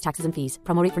 3 months plus taxes and fees.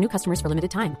 Promo rate for new customers for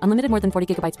limited time. Unlimited more than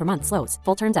 40 gigabytes per month. Slows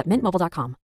full terms at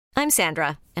mintmobile.com. I'm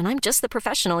Sandra, and I'm just the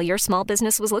professional your small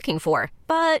business was looking for.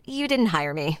 But you didn't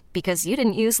hire me because you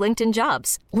didn't use LinkedIn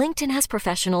Jobs. LinkedIn has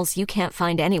professionals you can't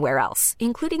find anywhere else,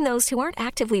 including those who aren't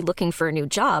actively looking for a new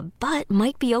job, but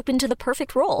might be open to the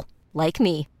perfect role, like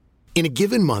me. In a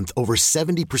given month, over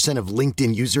 70% of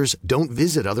LinkedIn users don't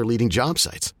visit other leading job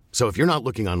sites. So if you're not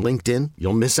looking on LinkedIn,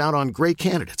 you'll miss out on great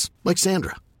candidates like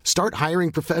Sandra. Start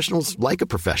hiring professionals like a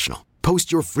professional. Post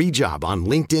your free job on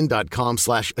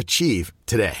linkedin.com/achieve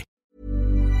today.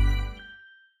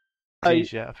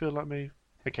 Yeah, I feel like me.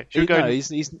 Okay, should we go? No,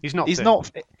 he's not. He's not He's fit.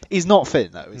 not. He's not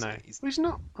fit though. Is No, he? he's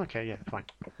not. Okay, yeah, fine.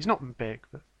 He's not big,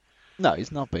 but No,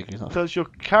 he's not big. He's not. Does your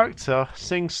character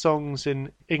sing songs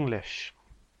in English?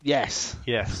 Yes.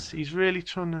 Yes. He's really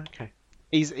trying to. Okay.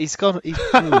 He's got. He's,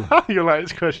 You like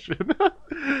this question?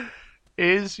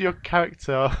 Is your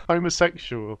character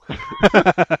homosexual?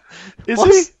 Is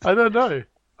What? he? I don't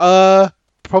know.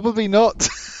 Probably not.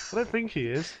 I don't think he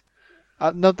is.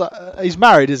 Not that, he's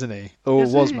married, isn't he? Or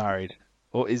Is was he? married?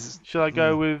 Or is? Should I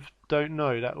go with don't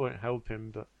know? That won't help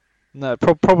him. But No,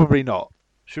 probably not.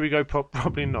 should we go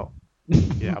probably not?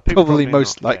 Yeah, I'll pick Probably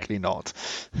most not. Okay. likely not.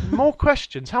 More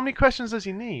questions. How many questions does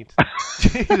he need?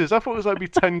 Jesus, I thought it was like be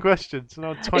 10 questions, and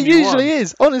I'm 21. It usually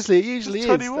is. Honestly, it usually It's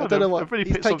is. 21. I don't know I've what. really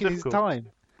He's picked something taking his difficult. time.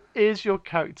 Is your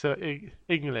character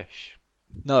English?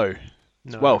 No.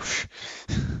 It's Welsh.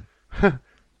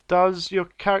 Does your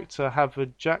character have a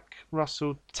Jack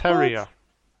Russell Terrier?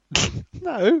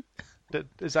 No.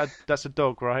 That's a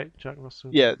dog, right? Jack Russell.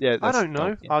 Yeah. I don't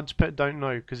know. I'd just put don't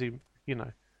know because he, Should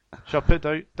I put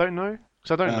don't know?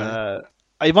 Because I don't know.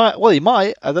 He might. Well, he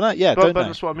might. I don't know. Yeah, But don't know.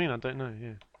 that's what I mean. I don't know.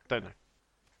 Yeah, don't know.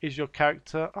 Is your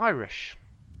character Irish?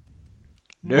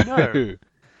 No.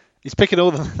 He's picking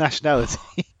all the nationality.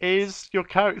 Is your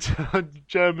character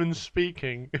German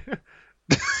speaking?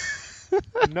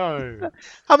 No.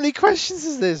 How many questions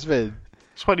has this been?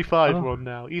 25 we're on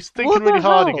now. He's thinking What the really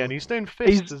hard hell? again. He's doing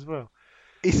fists as well.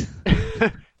 He's...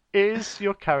 Is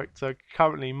your character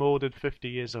currently more than 50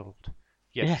 years old?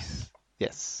 Yes.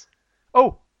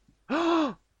 Oh!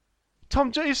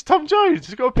 It's Tom Jones.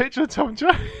 He's got a picture of Tom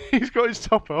Jones. He's got his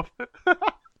top off.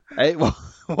 Hey, what?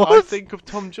 I think of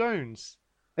Tom Jones.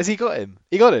 Has he got him?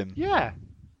 He got him? Yeah.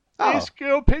 Oh. He's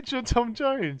got a picture of Tom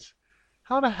Jones.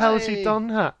 How the hell has he Hey. done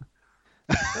that?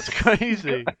 That's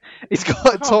crazy. He's got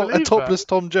I can't a believe topless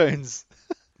Tom Jones.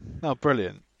 Oh,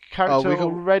 brilliant. Character we got-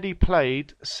 already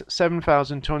played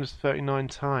 7,239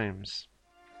 times.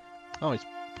 Oh, he's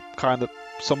kind of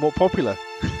somewhat popular.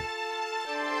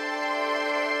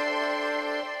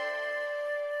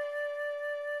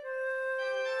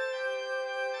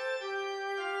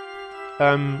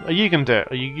 Are you gonna do it?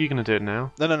 Are you gonna do it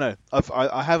now? No.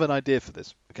 I have an idea for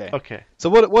this. Okay. Okay. So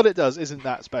what it does isn't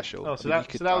that special. Oh, so I mean, that you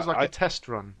so could- that was like I- a test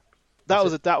run. that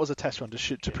was a test run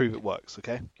to prove it works.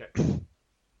 Okay. Okay.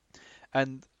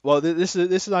 And well, this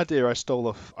is an idea I stole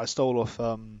off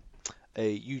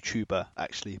a YouTuber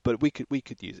actually, but we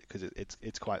could use it because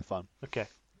it's quite fun. Okay.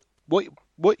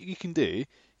 What you can do,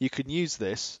 you can use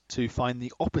this to find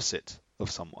the opposite of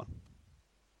someone.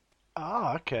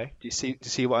 Ah, okay. Do you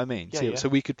see what I mean? Yeah.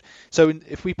 So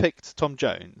if we picked Tom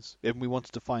Jones and we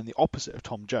wanted to find the opposite of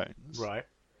Tom Jones, Right.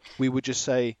 we would just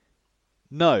say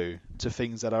no to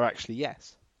things that are actually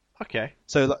yes. Okay.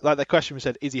 So like the question we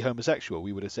said, is he homosexual?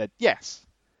 We would have said yes,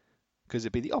 because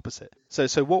it'd be the opposite.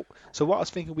 So what I was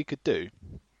thinking we could do,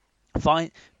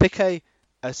 pick a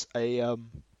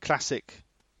classic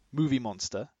movie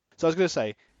monster. So I was going to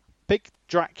say, pick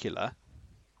Dracula,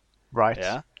 Right.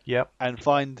 yeah, Yep. and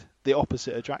find the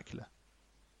opposite of Dracula.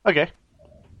 Okay.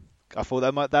 I thought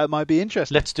that might be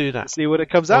interesting. Let's do that. Let's see what it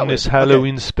comes out On with. this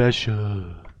Halloween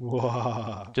special.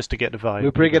 Wow. Just to get the vibe.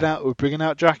 We're bringing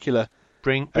out Dracula.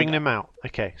 Bring them out.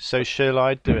 Okay. So shall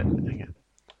I do it again?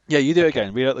 Yeah, you do it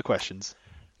again. Read out the questions.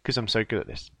 Because I'm so good at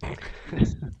this.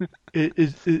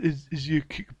 Is you?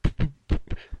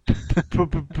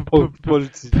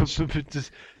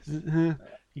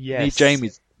 Yes.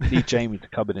 Need Jamie to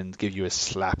come in and give you a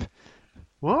slap.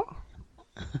 What?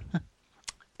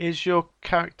 Is your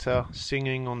character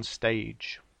singing on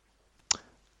stage?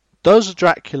 Has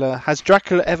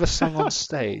Dracula ever sung on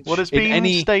stage? Well, there's In been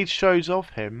any... stage shows of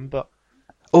him, but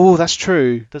Oh, that's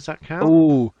true. does that count?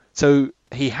 Oh, so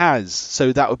he has.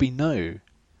 So that would be no.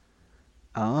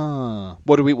 Ah,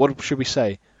 what should we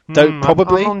say?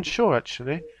 Probably. I'm unsure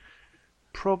actually.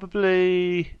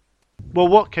 Probably. Well,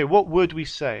 what would we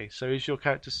say? So, is your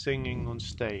character singing on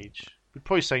stage? We'd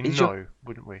probably say Is no,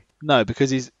 wouldn't we? No, because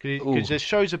he's Because there's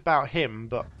shows about him,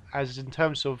 but as in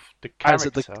terms of the as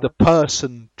character, the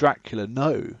person Dracula.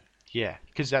 No. yeah,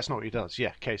 because that's not what he does.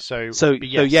 Yeah, okay, so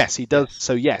Yes, he does. Yes.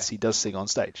 So yes, he does sing on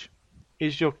stage.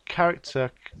 Is your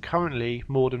character currently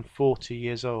more than 40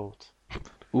 years old?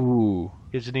 Ooh,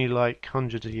 Isn't he like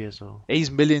hundreds of years old?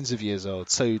 he's millions of years old.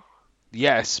 So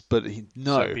yes, but So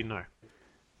no, it'd be no.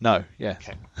 no, yes,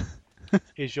 Okay.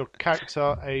 Is your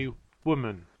character a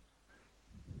woman?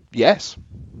 yes.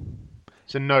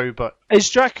 So no, but Is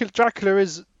Dracula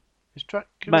is is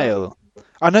Dracula male?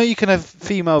 I know you can have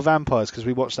female vampires because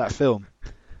we watched that film.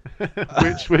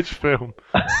 which film?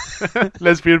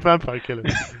 Lesbian vampire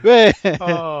killers.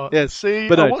 Oh, Yes, see,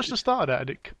 but I no. watched the start of that and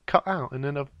it cut out, and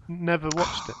then I've never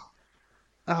watched it.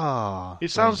 Ah,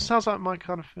 It sounds like my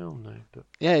kind of film, though. But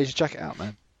yeah, you should check it out,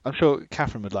 man. I'm sure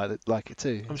Catherine would like it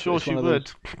too. I'm sure she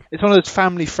would. It's one of those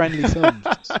family-friendly films.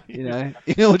 You know,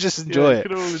 you all just enjoy You it.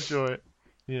 can all enjoy it.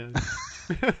 Yeah.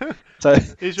 So,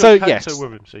 Is your character yes. a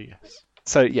woman? So yes.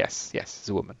 So yes, it's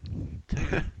a woman.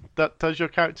 Does your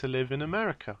character live in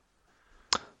America?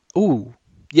 Ooh,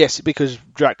 yes, because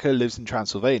Dracula lives in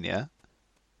Transylvania.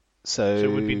 So So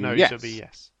it would be no, yes. so it would be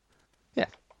yes. Yeah.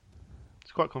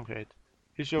 It's quite complicated.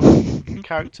 Is your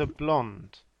character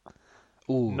blonde?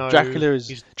 Ooh, No, Dracula is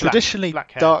he's traditionally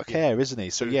black hair, dark yeah. hair, isn't he?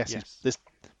 So So, yes, yes. he's this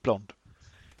blonde.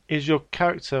 Is your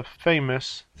character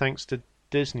famous thanks to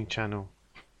Disney Channel?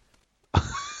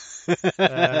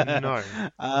 No.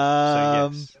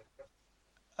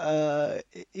 So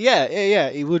yes. Yeah,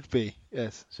 he would be.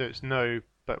 Yes. So it's no,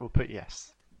 but we'll put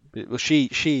yes. Well, she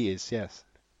is. Yes.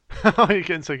 You're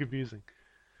getting so confusing.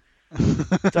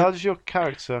 Does your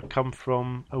character come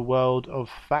from a world of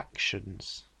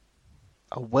factions?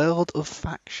 A world of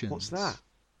factions. What's that?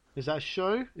 Is that a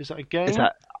show? Is that a game?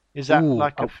 Is that ooh,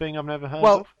 like a thing I've never heard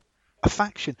well, of? a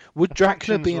faction? Would A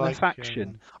Dracula faction's be in like, a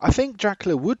faction? I think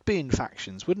Dracula would be in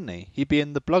factions, wouldn't he? He'd be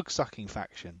in the blood-sucking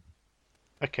faction.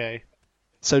 Okay.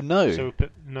 So no. So we'll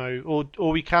put no,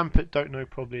 or we can put don't know.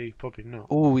 Probably not.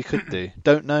 Oh, we could do.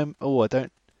 Don't know. Oh, I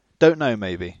don't know.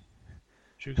 Maybe.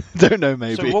 Should- Don't know.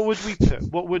 Maybe. So what would we put?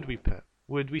 What would we put?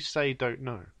 Would we say don't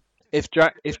know? Is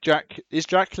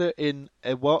Dracula in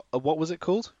a what? What was it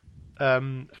called?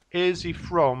 Is he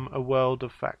from a world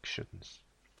of factions?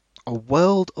 A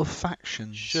world of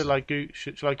factions. Should I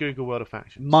Google world of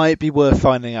factions? Might be worth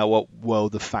finding out what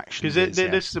world of factions Because is.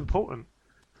 this is important.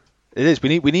 It is. We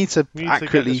need to We need to get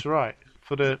accurately this right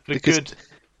for the because- good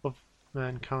of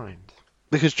mankind.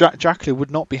 because Dracula would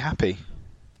not be happy.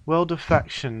 World of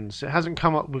factions. It hasn't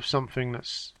come up with something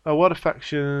that's a world of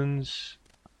factions.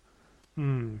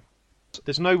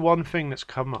 There's no one thing that's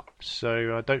come up,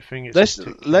 so I don't think it's.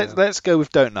 Let's go with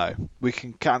don't know. We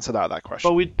can cancel out that question.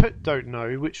 But we'd put don't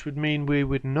know, which would mean we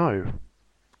would know.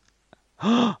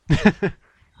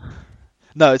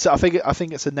 No, I think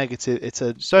it's a negative.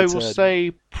 We'll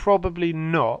say probably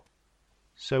not.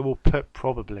 So we'll put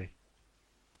probably.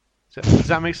 Does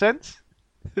that make sense?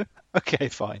 Okay,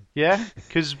 fine. Yeah,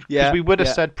 because Yeah, we would have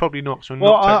yeah. said probably not. So we're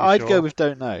Well, not totally I'd sure. go with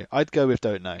don't know. I'd go with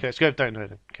don't know. Okay, let's go with don't know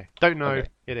then. Okay, don't know. Okay.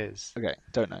 It is. Okay,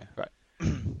 don't know. Right.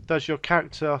 Does your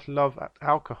character love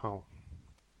alcohol?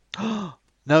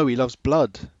 No, he loves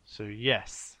blood. So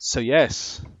yes. So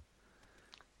yes.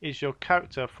 Is your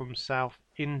character from South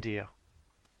India?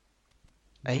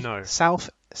 Eh? No. South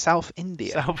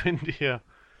India. South India.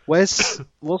 What's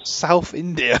South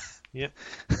India? Yep.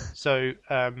 So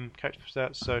character from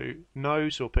South. So no.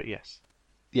 So we'll put yes.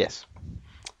 Yes.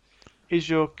 Is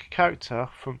your character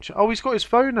from? He's got his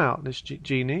phone out. This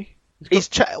genie.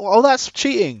 Oh, that's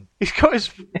cheating. He's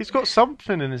got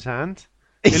something in his hand.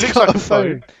 He's it looks got like a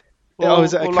phone. Or,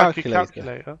 Is it a or calculator? like a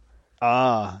calculator.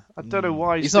 Ah. I don't know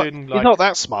why he's not, doing he's like. not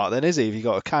that smart then, is he? If you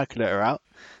got a calculator out.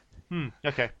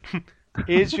 Okay.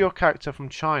 Is your character from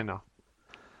China?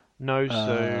 No.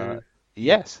 So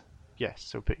Yes. yes.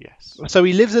 So put yes. So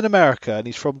he lives in America and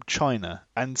he's from China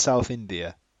and South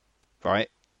India, right?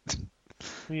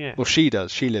 Yeah. Well, she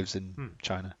does. She lives in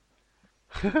China.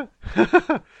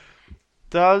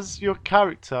 Does your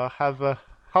character have a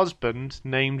husband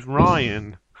named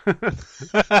Ryan?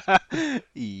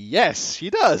 Yes, she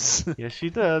does. Yes, she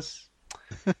does.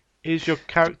 Is your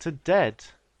character dead?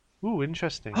 Ooh,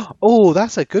 interesting. Oh,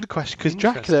 that's a good question because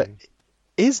Dracula Interesting.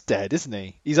 is dead, isn't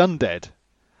he? He's undead.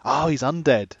 Oh, he's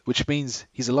undead, which means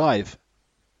he's alive.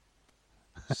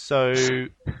 So,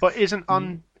 but what is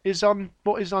undead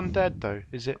though?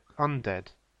 Is it undead?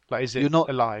 Like, is it You're not-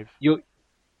 alive?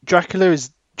 Dracula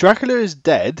is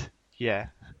dead, Yeah.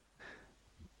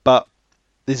 but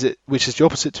which is the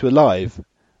opposite to alive?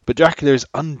 But Dracula is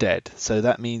undead, so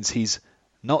that means he's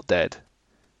not dead.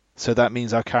 So that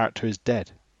means our character is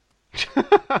dead.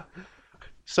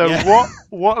 So Yeah.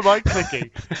 what am I clicking?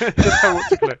 Just tell me what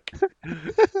to click.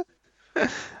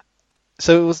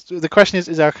 So the question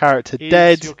is our character Is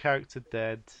dead? your character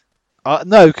dead?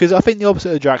 No, because I think the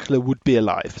opposite of Dracula would be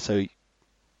alive. So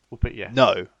We'll put yes.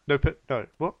 no. No. Put no.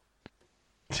 What?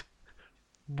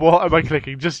 What am I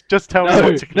clicking? Just tell me No,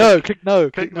 what to click. no, click no.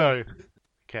 Click no.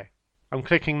 Okay. I'm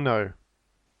clicking no.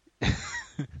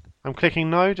 I'm clicking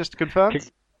no just to confirm.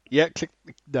 Yeah, click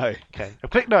no. Okay. I've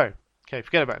clicked no. Okay,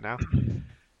 forget about it now.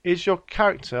 Is your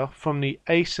character from the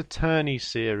Ace Attorney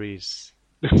series?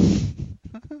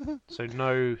 So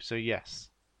no, so yes.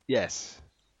 Yes,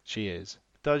 she is.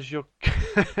 Does your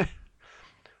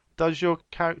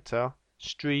character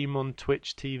stream on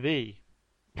Twitch TV?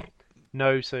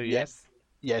 No, so yes.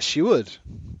 Yes, she would.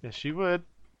 Yes, she would.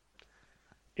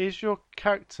 Is your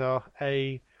character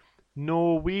a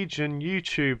Norwegian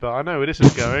YouTuber. I know where this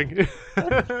is going.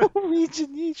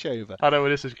 Norwegian YouTuber. I know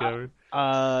where this is going.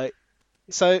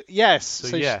 So yes.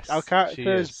 So yes, our she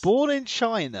character is is. born in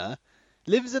China,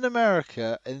 lives in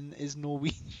America, and is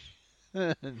Norwegian.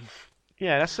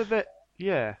 Yeah, that's a bit.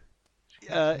 Yeah.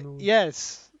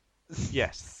 Yes.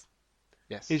 Yes.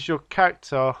 Yes. Is your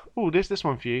character? Oh, this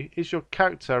one for you. Is your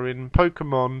character in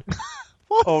Pokemon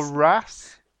What?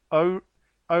 Oras?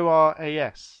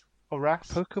 O-R-A-S. Oras.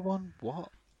 Pokemon? What?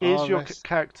 Is your RS?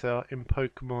 character in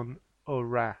Pokemon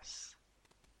Oras?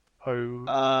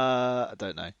 I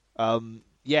don't know.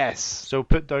 Yes. So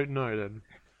put don't know then.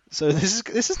 So this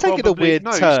is taking a Probably- weird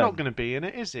no, turn. he's not going to be in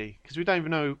it, is he? Because we don't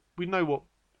even know. We know what.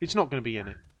 It's not going to be in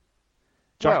it.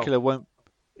 Dracula Well, won't.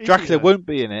 is he Dracula though? won't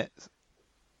be in it.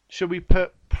 Should we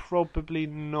put probably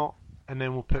not, and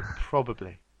then we'll put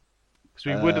probably? Because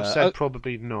we would have said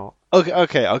probably not.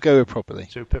 Okay, I'll go with properly.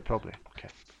 So we'll put probably. Okay.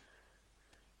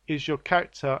 Is your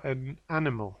character an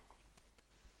animal?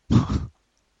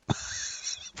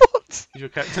 What? Is your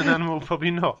character an animal?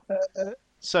 Probably not.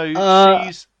 So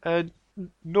she's a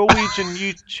Norwegian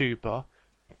YouTuber,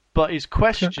 but his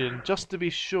question, just to be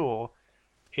sure,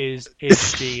 is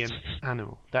she an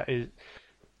animal?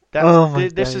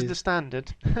 This is the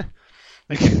standard.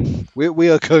 We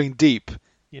are going deep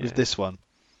Yeah. with this one.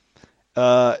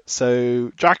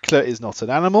 So Dracula is not an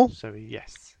animal. So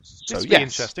yes. So This will yes. be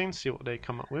interesting. See what they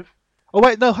come up with. Oh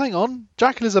wait, no, hang on.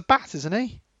 Dracula's a bat, isn't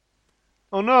he?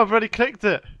 Oh no, I've already clicked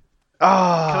it.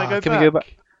 Ah, Can I go can back? we go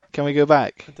back? Can we go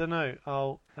back? I don't know.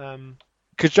 I'll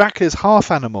Because Dracula's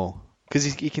half animal. Because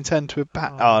he can turn into a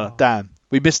bat. Oh, damn.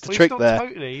 We missed the well, trick he's not there.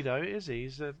 totally though, is he?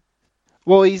 He's a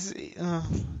Well, he's...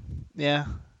 yeah.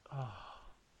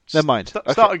 Never mind. Start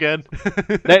Okay. again.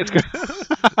 Next,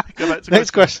 Go back to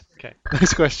Next question. Okay.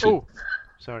 Next question. Oh,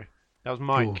 sorry. That was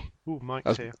Mike. Ooh,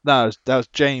 Mike's here. that was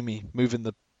Jamie moving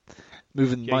the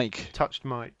Yeah, mic. Touched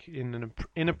Mike in an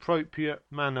inappropriate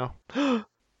manner.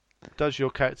 Does your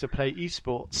character play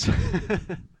esports?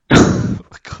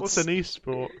 What's an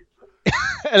esport?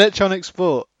 Electronic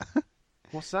sport.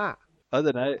 What's that? I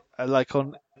don't know. Like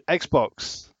on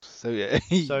Xbox. So yeah.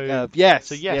 So yes.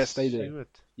 So yes, they she do. would.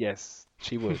 Yes,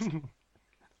 she would.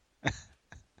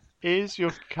 Is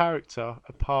your character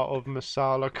a part of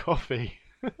Masala Coffee?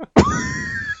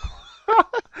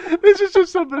 This is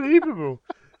just unbelievable.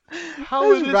 How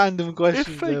Those is this? random questions.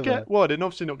 If they ever. get well, they're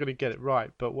obviously not going to get it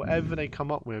right. But whatever they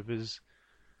come up with is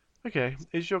okay.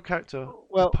 Is your character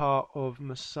Well- a part of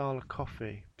Masala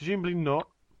Coffee? Presumably not.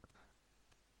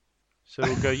 So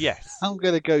we'll go yes. I'm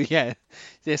gonna go. Yeah.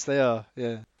 Yes, they are.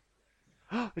 Yeah.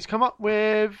 It's come up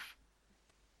with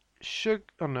sugar.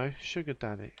 Oh no, sugar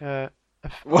daddy.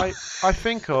 What? I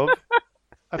think of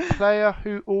a player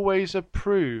who always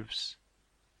approves,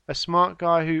 a smart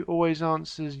guy who always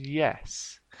answers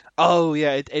yes. Oh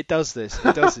yeah, it does this.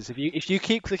 It does this. If you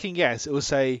keep clicking yes, it will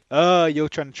say, "Oh, you're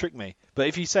trying to trick me." But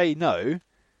if you say no,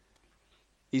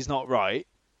 he's not right.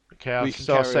 Okay, We can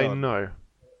so I'll carry say on. no.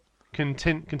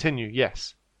 Continue.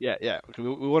 Yes. Yeah. We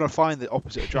want to find the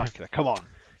opposite of Dracula. Come on.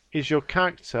 Is your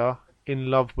character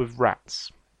in love with rats?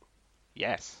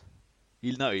 Yes.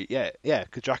 You know, yeah.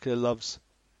 Because Dracula loves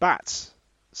bats,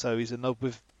 so he's in love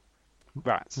with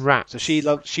rats. Rats. So she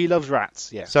loves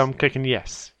rats. Yes. So I'm clicking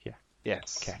yes. Yeah.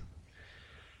 Yes. Okay.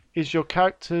 Is your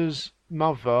character's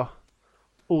mother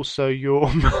also your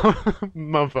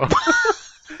mother?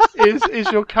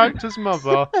 Is your character's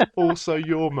mother also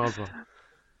your mother?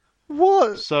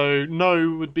 What? So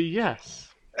no would be yes.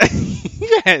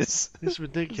 Yes. It's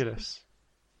ridiculous.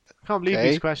 I can't believe Okay.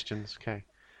 these questions. Okay.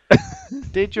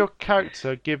 Did your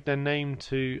character give their name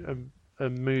to a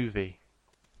movie?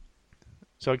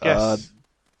 So I guess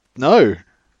No.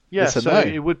 yeah. it's a So no.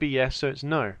 it would be yes. So it's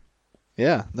no.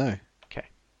 Yeah. No. Okay.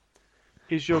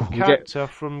 Is your We get- character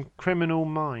from Criminal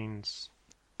Minds?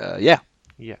 Yeah.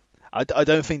 Yeah. I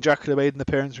don't think Dracula made an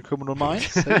appearance in Criminal Minds.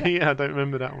 So yeah. Yeah, I don't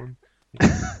remember that one.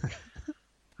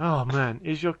 Oh man,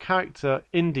 is your character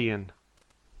Indian?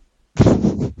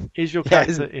 Is your Yeah,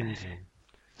 character Indian?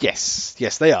 Yes.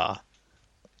 Yes, they are.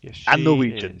 Yes, And she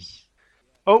Norwegian. is.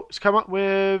 Oh, it's come up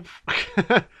with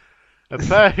a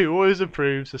player who always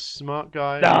approves, a smart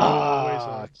guy who always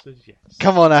Ah, answers yes.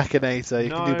 Come on, Akinator. You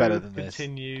no, can do better than this.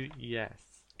 Continue, yes.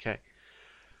 Okay.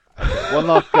 One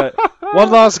last go.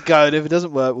 One last go, and if it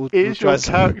doesn't work, we'll Is try your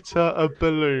some. character a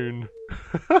balloon?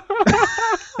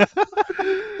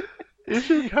 Is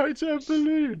your character a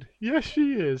balloon? Yes,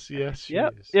 she is. Yes, she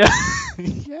is. Yeah.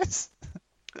 Yes.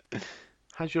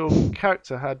 Has your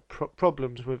character had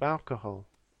problems with alcohol?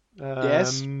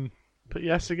 Yes. Put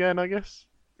yes again, I guess.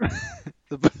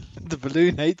 The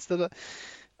balloon hates the.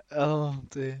 Oh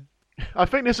dear. I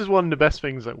think this is one of the best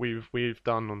things that we've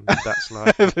done on That's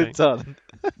Life. I Ever think. done.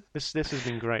 This has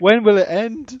been great. When will it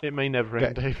end? It may never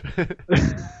end, Dave.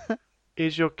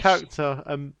 Is your character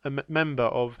a member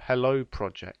of Hello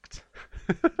Project?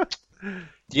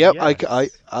 Yep, Yes.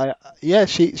 yeah,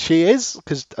 she is,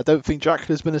 because I don't think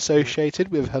Dracula's been associated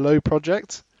with Hello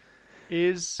Project.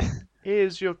 Is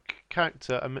your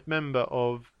character a member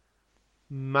of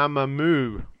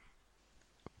Mamamoo?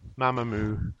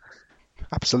 Mamamoo.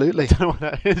 Absolutely. Don't know what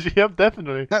that is. Yep,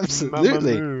 definitely.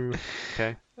 Absolutely. Mamamoo.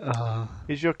 Okay.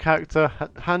 Is your character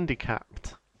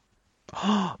handicapped?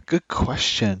 Good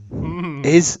question.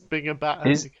 Is Being a bat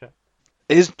is- handicap?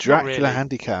 is Dracula really.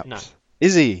 handicapped? No.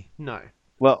 Is he? No.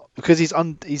 Well, because he's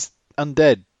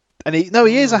undead, and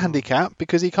he is a handicap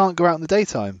because he can't go out in the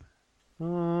daytime.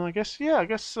 I guess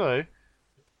so.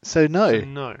 So no. So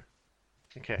no.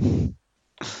 Okay.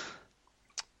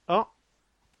 Oh,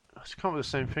 let's come up with the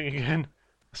same thing again.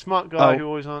 A smart guy Oh. who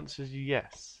always answers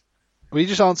yes. Well, you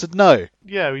just answered no.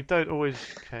 Yeah, we don't always.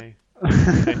 Okay.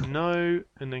 Okay, no,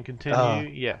 and then continue. Oh.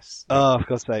 Yes. Oh, for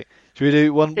God's sake! Should we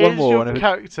do one Is more? your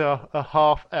character a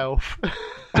half elf?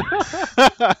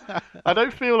 I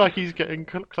don't feel like he's getting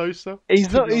closer. He's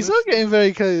to not. be He's not honest. getting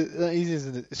very close. Easy,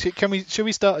 isn't it? Should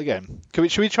we start again?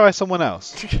 Should we try someone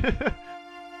else?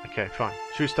 Okay, fine.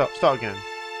 Should we start again?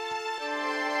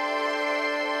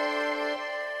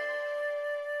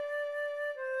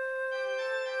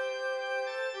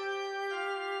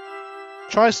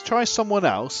 Try someone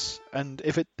else, and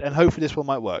hopefully this one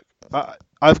might work.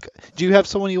 Do you have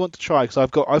someone you want to try? Because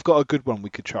I've got a good one we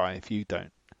could try. If you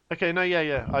don't, Okay, no,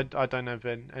 yeah. I don't have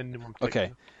anyone.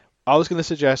 okay. I was going to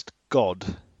suggest God,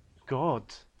 God.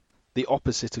 the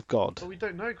opposite of God, But we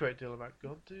don't know a great deal about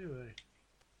God, do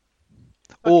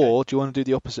we? or do you want to do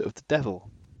the opposite of the devil?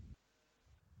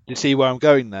 Do you see where I'm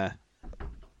going there?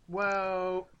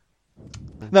 Well,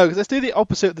 No, because let's do the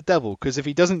opposite of the devil. Because if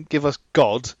he doesn't give us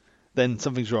God, then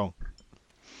something's wrong.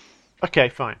 okay,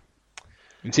 fine.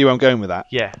 You see where I'm going with that?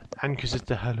 Yeah, and because it's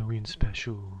the Halloween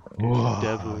special. The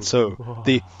devil. So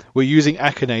Whoa. we're using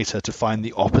Akinator to find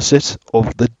the opposite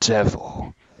of the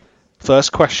devil.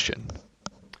 First question: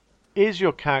 Is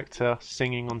your character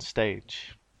singing on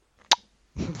stage?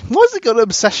 why's it got an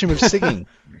obsession with singing?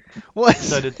 What?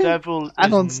 So the devil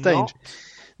And is on stage. not,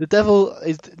 The devil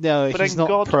is no. but He's then not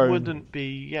God prone. wouldn't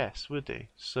be yes, would he?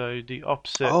 So the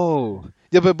opposite. Oh,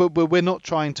 yeah, but we're not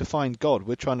trying to find God.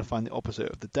 We're trying to find the opposite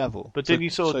of the devil. But So- didn't you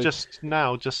sort of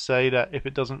so- just say that if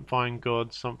it doesn't find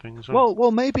God, something's wrong?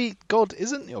 Well, maybe God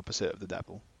isn't the opposite of the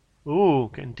devil. Ooh,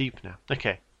 getting deep now.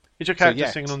 Okay. Is your character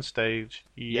yes. singing on stage?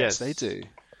 Yes, they do.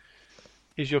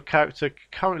 Is your character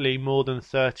currently more than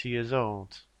 30 years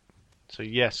old? So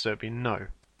yes, so it'd be no.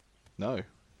 No,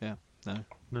 yeah, no.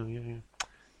 No, yeah.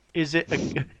 Is it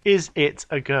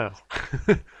a girl?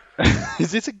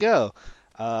 Is it a girl?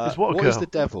 Is what a What is girl? the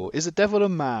devil? Is the devil a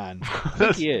man? I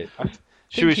think he is. I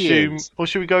Should we think he assume, is. or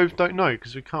should we go don't know?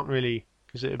 Because we can't really.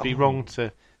 Because it'd be wrong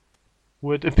to.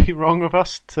 Would it be wrong of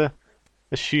us to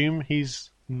assume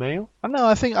he's male? No,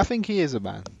 I think he is a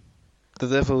man. The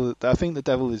devil. I think the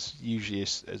devil is usually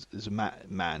as a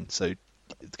man. So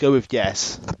go with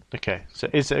yes. Okay, so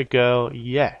is it a girl?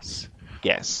 Yes.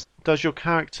 Yes. Does your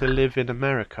character live in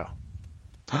America?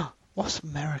 What's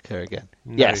America again?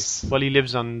 No. Yes. Well, he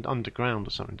lives underground or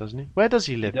something, doesn't he? Where does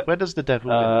he live? Where does the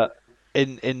devil live?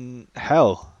 In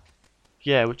hell.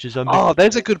 Yeah, which is under. Oh,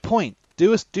 there's a good point.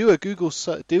 Do a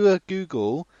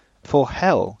Google for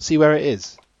hell. See where it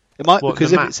is. It might What,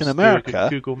 because the if maps? it's in Do a America,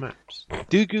 Google Maps. Do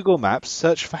do Google Maps.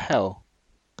 Search for hell.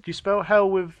 you spell hell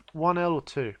with one L or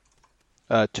two?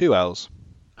 2 L's.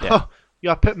 Yeah.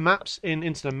 Yeah, I put maps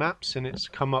into the maps, and it's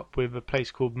come up with a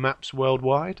place called Maps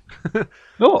Worldwide.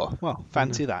 Oh, well,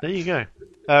 fancy that. There you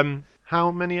go. How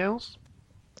many L's?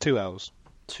 2 L's.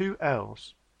 2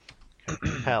 L's.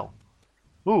 Okay. Hell.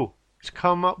 Ooh, it's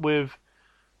come up with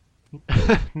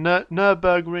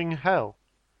Nürburgring Hell.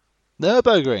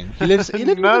 Nürburgring. He lives in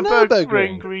the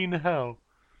Nürburgring. Green Hell.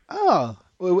 Oh,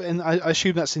 well, and I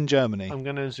assume that's in Germany. I'm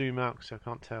going to zoom out because I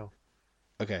can't tell.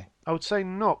 Okay. I would say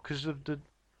not because of the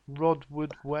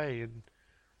Rodwood Way, and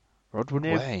Rodwood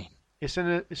Nib- Way. it's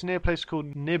near a place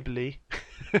called Nibley.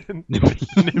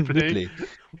 Nibley.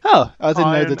 Oh, I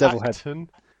didn't know the devil had. Acton,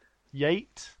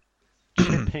 Yate,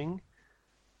 Chipping.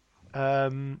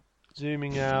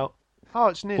 Zooming out. Oh,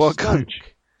 it's near What Stoke. country?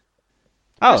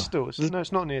 Oh, Bristol.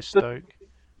 It's not near Stoke.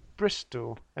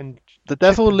 Bristol and the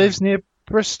devil Chippenham. lives near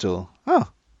Bristol. Oh,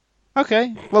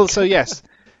 okay. Well, so yes,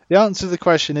 the answer to the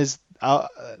question is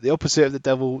the opposite of the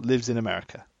devil lives in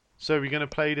America. So we're going to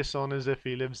play this on as if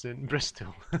he lives in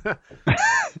Bristol.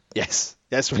 Yes,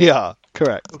 we are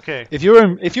correct. Okay. If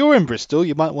you're in Bristol,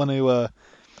 you might want to,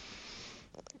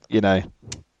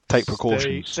 take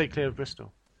precautions. Stay clear of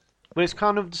Bristol. Well, it's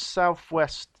kind of the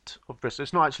southwest of Bristol.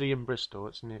 It's not actually in Bristol.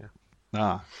 It's near.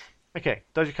 Ah, Okay.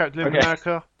 Does your character live in Okay.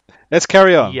 America? let's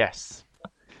carry on. Yes.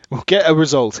 We'll get a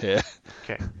result here.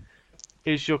 Okay.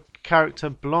 Is your character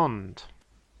blonde?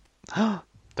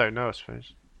 Don't know, I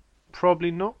suppose.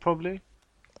 Probably not. Probably.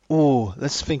 Oh,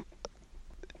 let's think.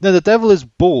 No, the devil is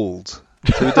bald,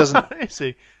 so he doesn't. Is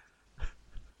he?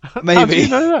 Maybe. How do you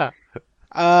know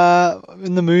that?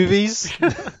 In the movies.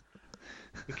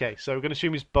 Okay, so we're going to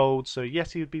assume he's bald, so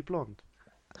yes, he would be blonde.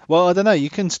 Well, I don't know. You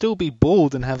can still be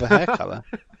bald and have a hair color.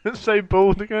 Say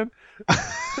bald again.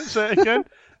 Say it again.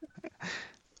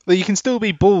 But you can still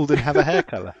be bald and have a hair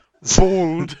color.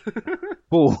 Bald.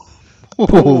 Bald.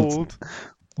 Bald.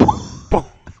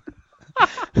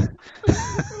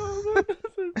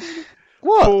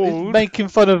 What? Bald. Making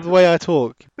fun of the way I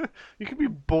talk. You can be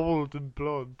bald and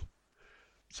blonde.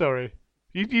 Sorry.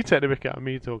 You take the mick out of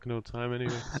me talking all the time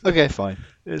anyway. Okay, fine.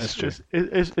 It's, That's true.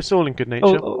 It's all in good nature.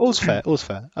 All's fair. All's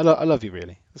fair. I love you,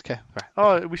 really. Okay. Right.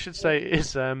 Oh, we should say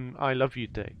it's I Love You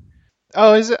Day.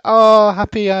 Oh, is it? Oh,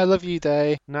 happy I love you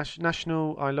day.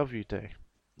 National I Love You Day.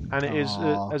 And it is,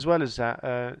 Aw. as well as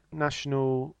that,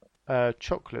 National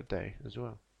Chocolate Day as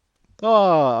well.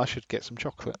 Oh, I should get some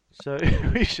chocolate. So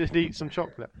we should eat some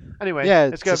chocolate. Anyway, Yeah,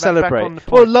 let's go to back on celebrate.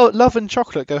 the Well, point. love and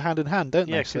chocolate go hand in hand, don't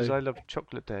Yeah, they? because So I love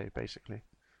Chocolate Day, basically.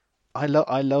 I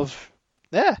love.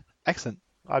 Yeah, excellent.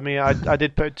 I mean, I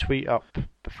did put a tweet up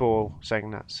before saying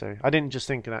that, so I didn't just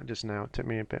think of that just now. It took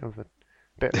me a bit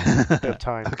of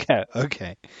time.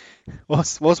 Okay.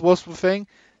 What's the thing?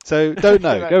 So don't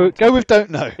know. Back Go on go with topic.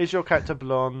 don't know. Is your character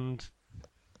blonde?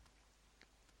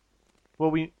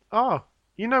 Well,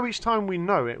 you know, each time we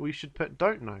know it, we should put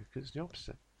don't know because it's the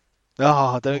opposite.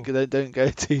 Oh, don't go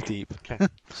too deep. Okay.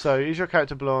 So, is your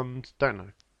character blonde? Don't know.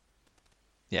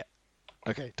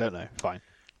 Okay, don't know. Fine.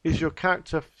 Is your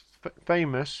character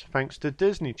famous thanks to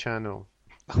Disney Channel?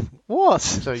 What?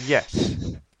 So,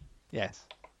 yes. Yes.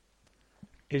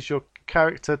 Is your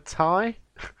character Thai?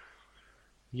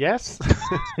 Yes.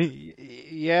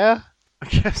 Yeah. I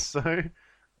guess so.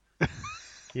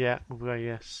 Yeah, we'll go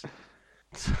yes.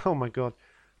 Oh my god.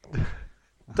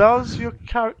 Does your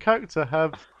character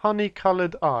have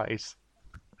honey-coloured eyes?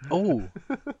 Oh.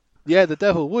 Yeah, the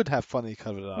devil would have funny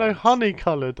coloured eyes. No,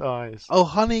 honey-coloured eyes. Oh,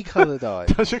 honey coloured eyes.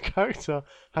 Does your character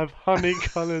have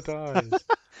honey-coloured eyes?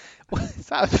 Is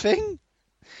that a thing?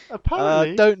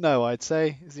 Apparently. Don't know. I'd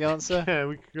say is the answer. Yeah,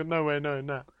 we got nowhere knowing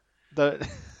that. Don't.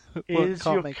 Well, Is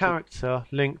can't your make it. character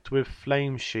linked with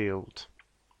Flame Shield?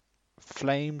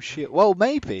 Flame shield? Well,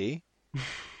 maybe.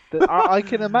 I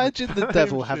can imagine the Flame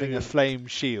devil having a shield. flame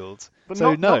shield. But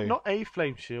So not a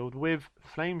Flame Shield, with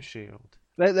Flame Shield.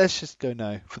 Let's just go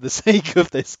no for the sake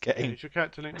of this Okay, game. is your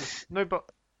character linked with... No, but...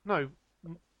 No.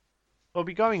 I'll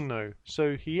be going no.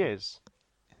 So he is.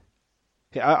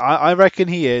 Yeah, I reckon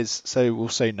he is. So we'll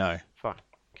say no. Fine.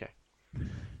 Okay.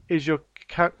 Is your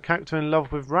character in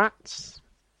love with rats?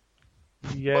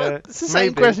 Yeah, Well, it's the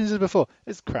same maybe. questions as before.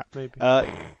 It's crap. Maybe.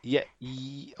 Yeah.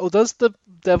 Or does the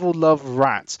devil love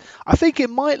rats? I think it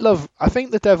might love. I think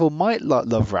the devil might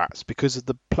love rats because of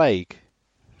the plague.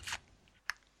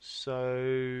 So...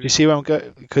 You see where I'm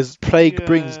going? Because plague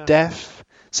brings Yeah. death.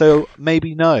 So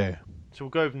maybe no. So we'll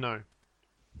go with no.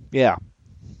 Yeah.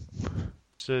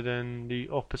 So then the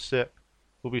opposite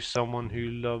will be someone who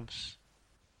loves...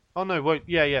 Oh no, wait,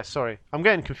 yeah, sorry. I'm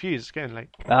getting confused, it's getting late.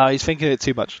 He's thinking it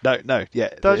too much. No,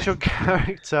 yeah. Does your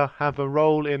character have a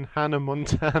role in Hannah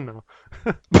Montana?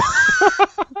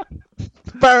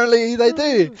 Apparently they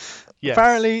do. Yes.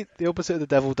 Apparently the opposite of the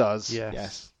devil does.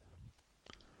 Yes.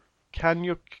 Can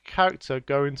your character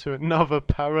go into another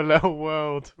parallel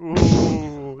world?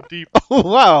 Ooh, deep. Oh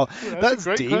wow, That's that's a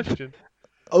great deep. question.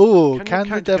 Oh, Can can your the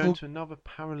character go devil? into another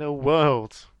parallel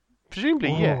world?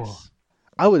 Presumably Oh. yes.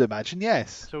 I would imagine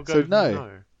yes. So we'll go So with no.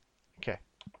 no. Okay.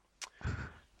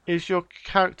 Is your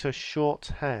character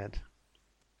short-haired?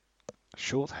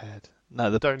 Short haired. No,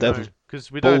 the Don't know, devil's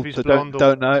because we don't know if bald. he's But blonde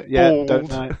don't or know. Yeah, bald. don't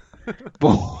know.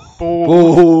 Bald. Bald.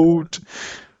 Bald.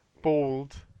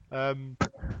 Bald.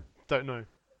 Don't know.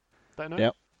 Don't know.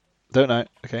 Yep. Don't know.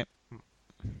 Okay.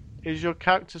 Is your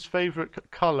character's favourite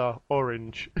colour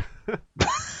orange?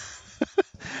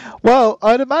 Well,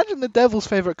 I'd imagine the devil's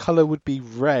favourite colour would be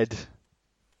red.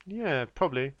 Yeah,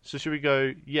 probably. So should we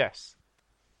go yes?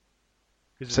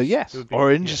 'Cause So it's- yes, it would be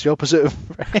orange yes. is the opposite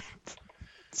of red.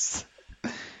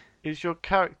 Is your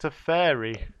character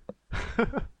fairy?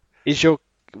 Is your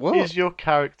what? Is your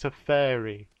character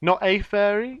fairy? Not a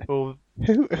fairy? Or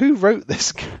Who wrote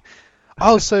this?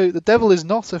 Oh, so the devil is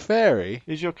not a fairy.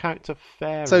 is your character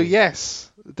fairy? So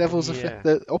yes, the devil's Yeah.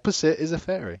 the opposite is a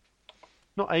fairy.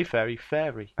 Not a fairy,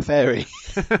 fairy. A fairy.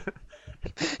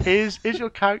 Is your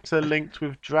character linked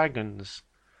with dragons?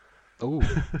 Ooh.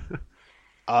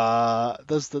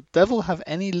 Does the devil have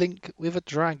any link with a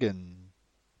dragon?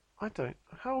 I don't.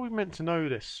 How are we meant to know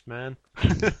this, man?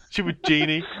 Should we,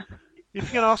 Genie? If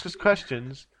you're gonna ask us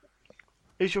questions,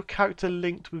 is your character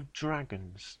linked with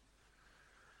dragons?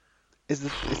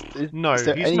 No, is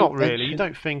there he's any not really. mention-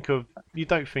 You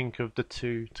don't think of the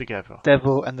two together.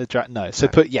 Devil and the dragon. No. So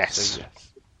put yes. So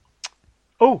yes.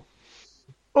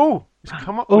 Oh, it's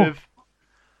come up Oh. with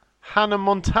Hannah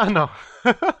Montana.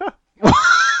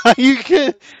 Are you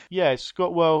kidding? Yeah, it's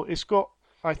got.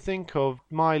 I think of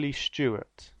Miley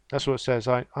Stewart. That's what it says.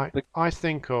 I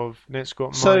think of. And it's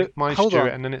got So, Miley hold Stewart,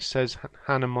 on. and then it says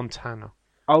Hannah Montana.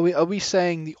 Are we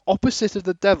saying the opposite of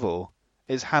the devil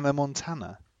is Hannah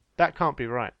Montana? That can't be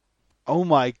right. Oh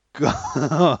my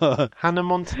god. Hannah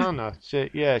Montana. She.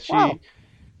 Wow.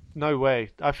 No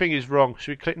way. I think he's wrong.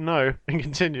 Should we click no and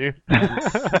continue?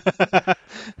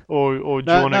 or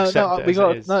do you want to accept it we as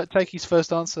got it is? no. Take his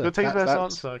first answer. We'll take his That's- first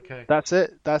answer. Okay. That's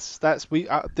it. That's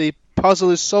the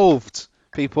puzzle is solved,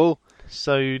 people.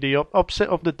 So the opposite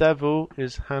of the devil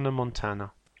is Hannah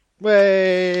Montana.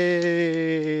 Way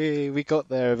we got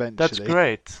there eventually. That's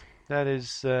great. That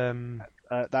is. That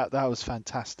was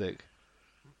fantastic.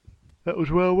 That was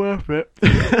well worth it.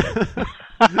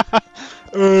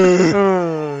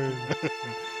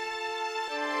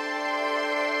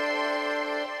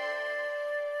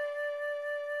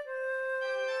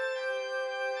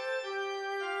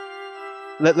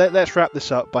 Let's wrap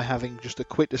this up by having just a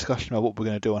quick discussion about what we're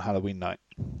going to do on Halloween night.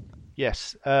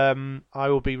 Yes. I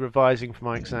will be revising for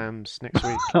my exams next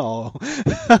week. Oh,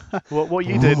 What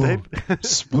you did, Dave?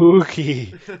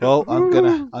 spooky. Well,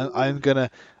 I'm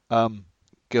gonna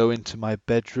go into my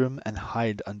bedroom and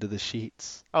hide under the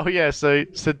sheets. Oh yeah. So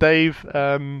Dave.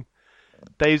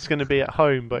 Dave's going to be at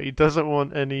home, but he doesn't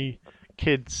want any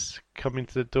kids coming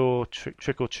to the door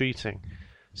trick or treating.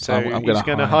 So I'm he's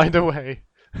going to hide away.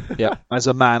 Yeah, as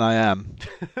a man I am.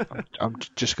 I'm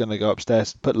just gonna go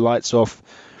upstairs, put the lights off,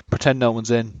 pretend no one's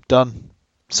in. Done,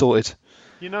 sorted.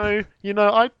 You know,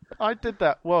 I did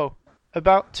that. Well,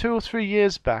 about 2 or 3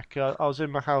 years back, I was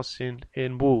in my house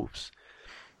in Wolves,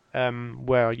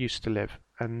 where I used to live,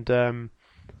 and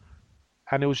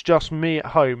it was just me at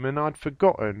home, and I'd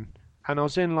forgotten, and I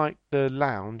was in like the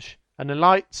lounge, and the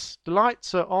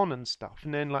lights are on and stuff,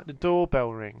 and then like the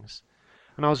doorbell rings,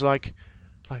 and I was like,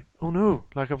 oh no,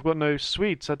 like I've got no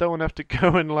sweets. I don't want to have to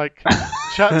go and like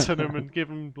chat to them and give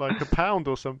them like £1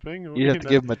 or something. Or, You have to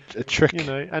give them a trick. You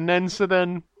know, and then so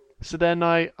then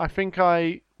I think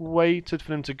I waited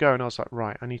for them to go, and I was like,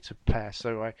 right, I need to prepare.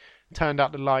 So I turned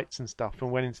out the lights and stuff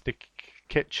and went into the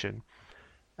kitchen,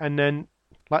 and then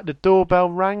like the doorbell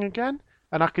rang again,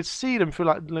 and I could see them through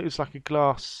like it was like a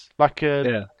glass, like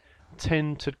a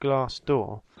tinted glass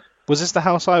door. Was this the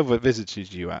house I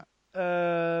visited you at?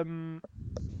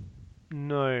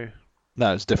 No.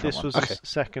 No, it's a different. This one. was Okay. the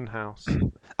second house.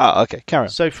 Oh, okay. Carry on.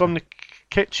 So from the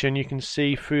kitchen, you can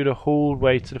see through the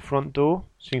hallway to the front door.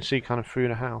 So you can see kind of through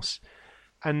the house.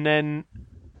 And then,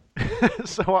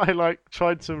 so I like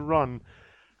tried to run,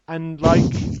 and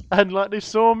they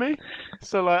saw me.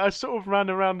 So like I sort of ran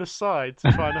around the side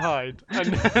to try and hide,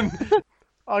 and then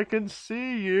I can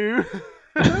see you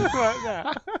like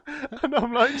that, and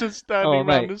I'm like just standing around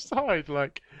mate. the side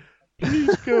like.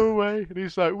 Please go away. And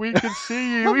he's like, we can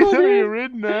see you. We know you're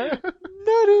in there.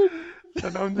 No.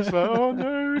 And I'm just like, oh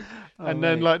no. Oh, And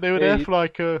then mate. like they were Yeah, there you- for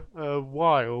like a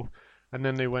while, and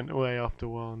then they went away after a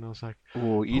while. And I was like,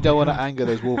 Oh, you don't want to anger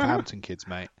those Wolverhampton kids,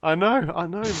 mate. I know,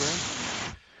 man.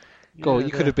 God, Yeah,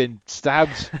 you could have been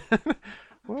stabbed.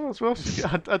 Well, as well.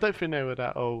 I don't think they were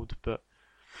that old, but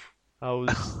I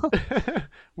was.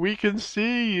 We can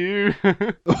see you.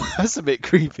 That's a bit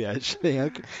creepy, actually.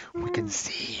 Okay. We can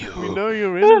see you. We know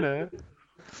you're in there.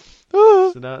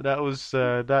 Oh, So that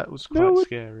was quite No one-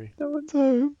 scary. no one's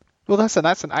home. Well, that's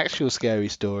an actual scary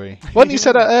story. Why didn't you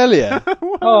say that earlier?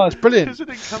 Oh, it's brilliant. Because it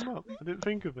didn't come up. I didn't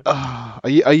think of it. Oh,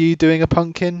 are you doing a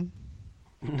pumpkin?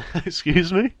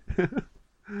 Excuse me?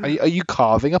 Are you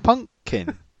carving a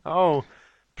pumpkin? Oh,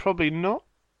 probably not.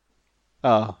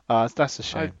 Oh, that's a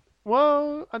shame.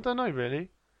 Well, I don't know really.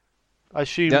 I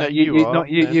assume No, that you are. not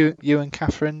then. you and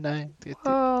Catherine. No.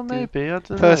 Oh, maybe. I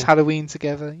don't First know. Halloween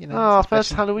together. You know. Oh, it's first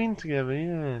special. Halloween together,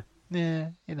 yeah. Yeah,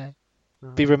 you know.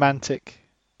 Be romantic.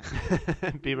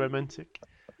 Be romantic.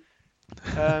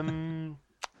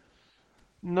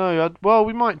 No, well,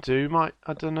 we might do. I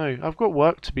don't know. I've got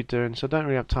work to be doing, so I don't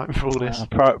really have time for all this.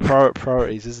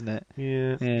 Priorities, isn't it?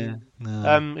 Yeah.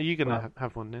 No. Are you gonna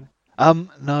have one then?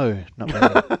 No, not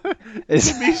really.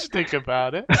 Let me think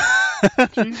about it.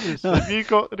 Jesus, No. have you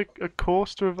got a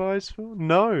course to revise for?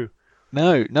 No.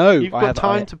 No. You've got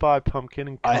time to buy a pumpkin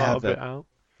and I carve have it out,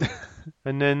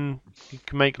 and then you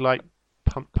can make like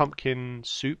pumpkin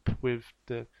soup with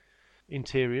the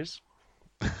interiors.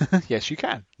 Yes, you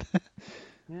can.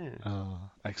 Yeah. Oh,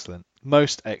 excellent.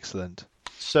 Most excellent.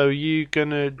 So you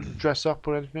gonna dress up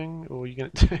or anything, or you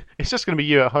gonna? It's just gonna be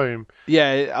you at home.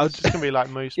 Yeah, It's just gonna be like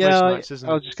most yeah, nights, isn't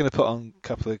I it? was just gonna put on a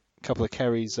couple of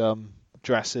Kerry's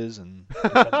dresses and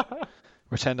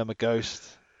pretend I'm a ghost.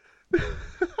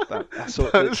 That's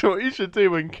what you should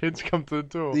do when kids come to the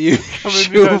door. the Come in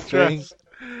usual your thing. dress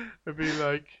and be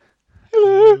like,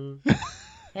 Hello.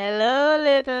 Hello,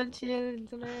 little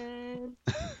children.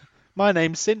 My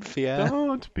name's Cynthia.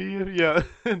 don't be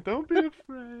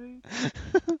afraid.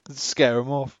 Scare them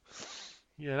off.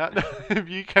 Yeah, if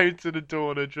you came to the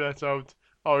door in a dress, I would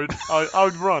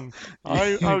run.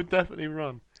 I would definitely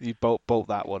run. You bolt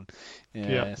that one.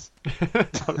 Yes.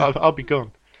 I'll be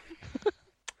gone.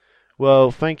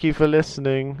 Well, thank you for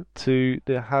listening to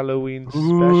the Halloween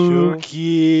special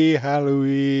Spooky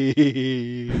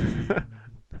Halloween.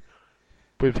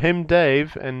 with him,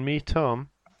 Dave, and me, Tom.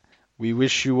 We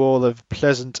wish you all a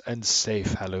pleasant and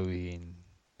safe Halloween.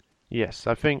 Yes,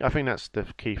 I think that's the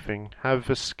key thing. Have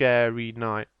a scary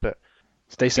night, but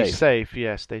Stay be safe. safe.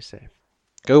 Yeah, stay safe.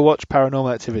 Go watch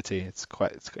Paranormal Activity. It's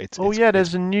quite.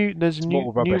 There's a new more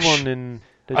new rubbish. one in.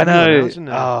 I know. Isn't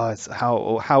there? Oh, it's how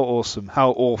awesome,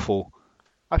 how awful.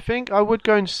 I think I would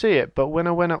go and see it, but when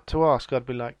I went up to ask, I'd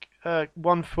be like,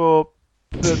 one for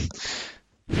the.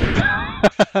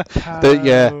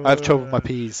 Yeah, I have trouble with my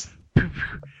P's.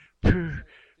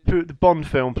 The Bond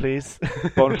film, please.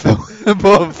 Bond film.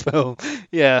 Bond film.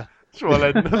 Yeah. That's what I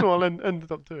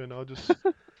ended up doing. I'll be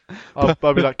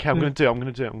like, okay, I'm gonna do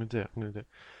it.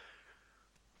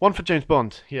 One for James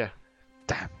Bond. Yeah.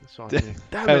 Damn. That's what I do.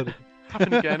 Damn it.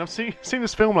 Happened again. I've seen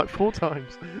this film like 4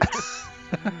 times.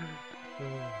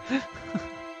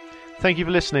 Thank you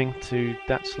for listening to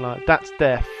That's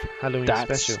Death Halloween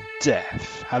That's Special.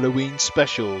 Death Halloween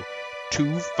Special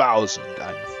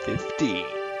 2015.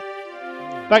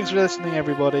 Thanks for listening,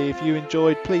 everybody. If you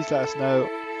enjoyed, please let us know,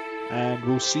 and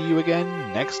we'll see you again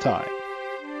next time.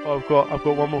 Oh, I've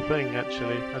got one more thing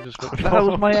actually. That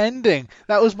was my ending.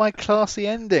 That was my classy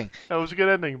ending. That was a good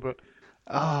ending, but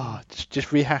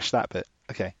Just rehash that bit.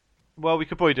 Okay. well, we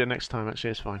could probably do it next time.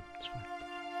 Actually, it's fine.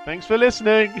 Thanks for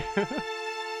listening.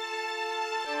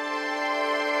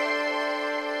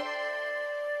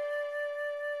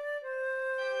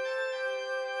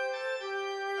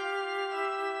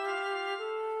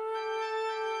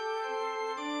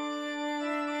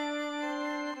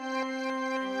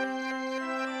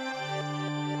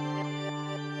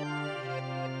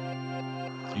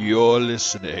 You're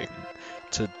listening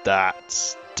to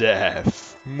That's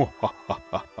Death.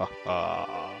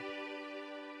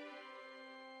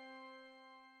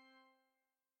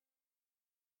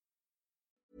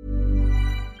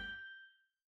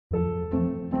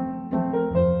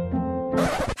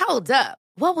 Hold up.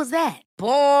 What was that?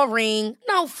 Boring.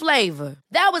 No flavor.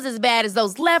 That was as bad as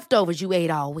those leftovers you ate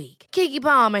all week. Keke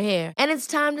Palmer here. And it's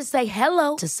time to say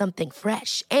hello to something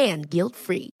fresh and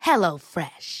guilt-free. Hello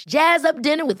Fresh. Jazz up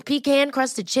dinner with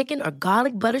pecan-crusted chicken or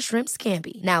garlic butter shrimp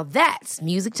scampi. Now that's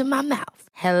music to my mouth.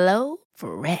 Hello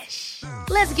Fresh.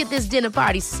 Let's get this dinner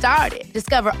party started.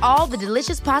 Discover all the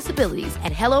delicious possibilities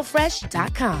at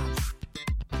HelloFresh.com.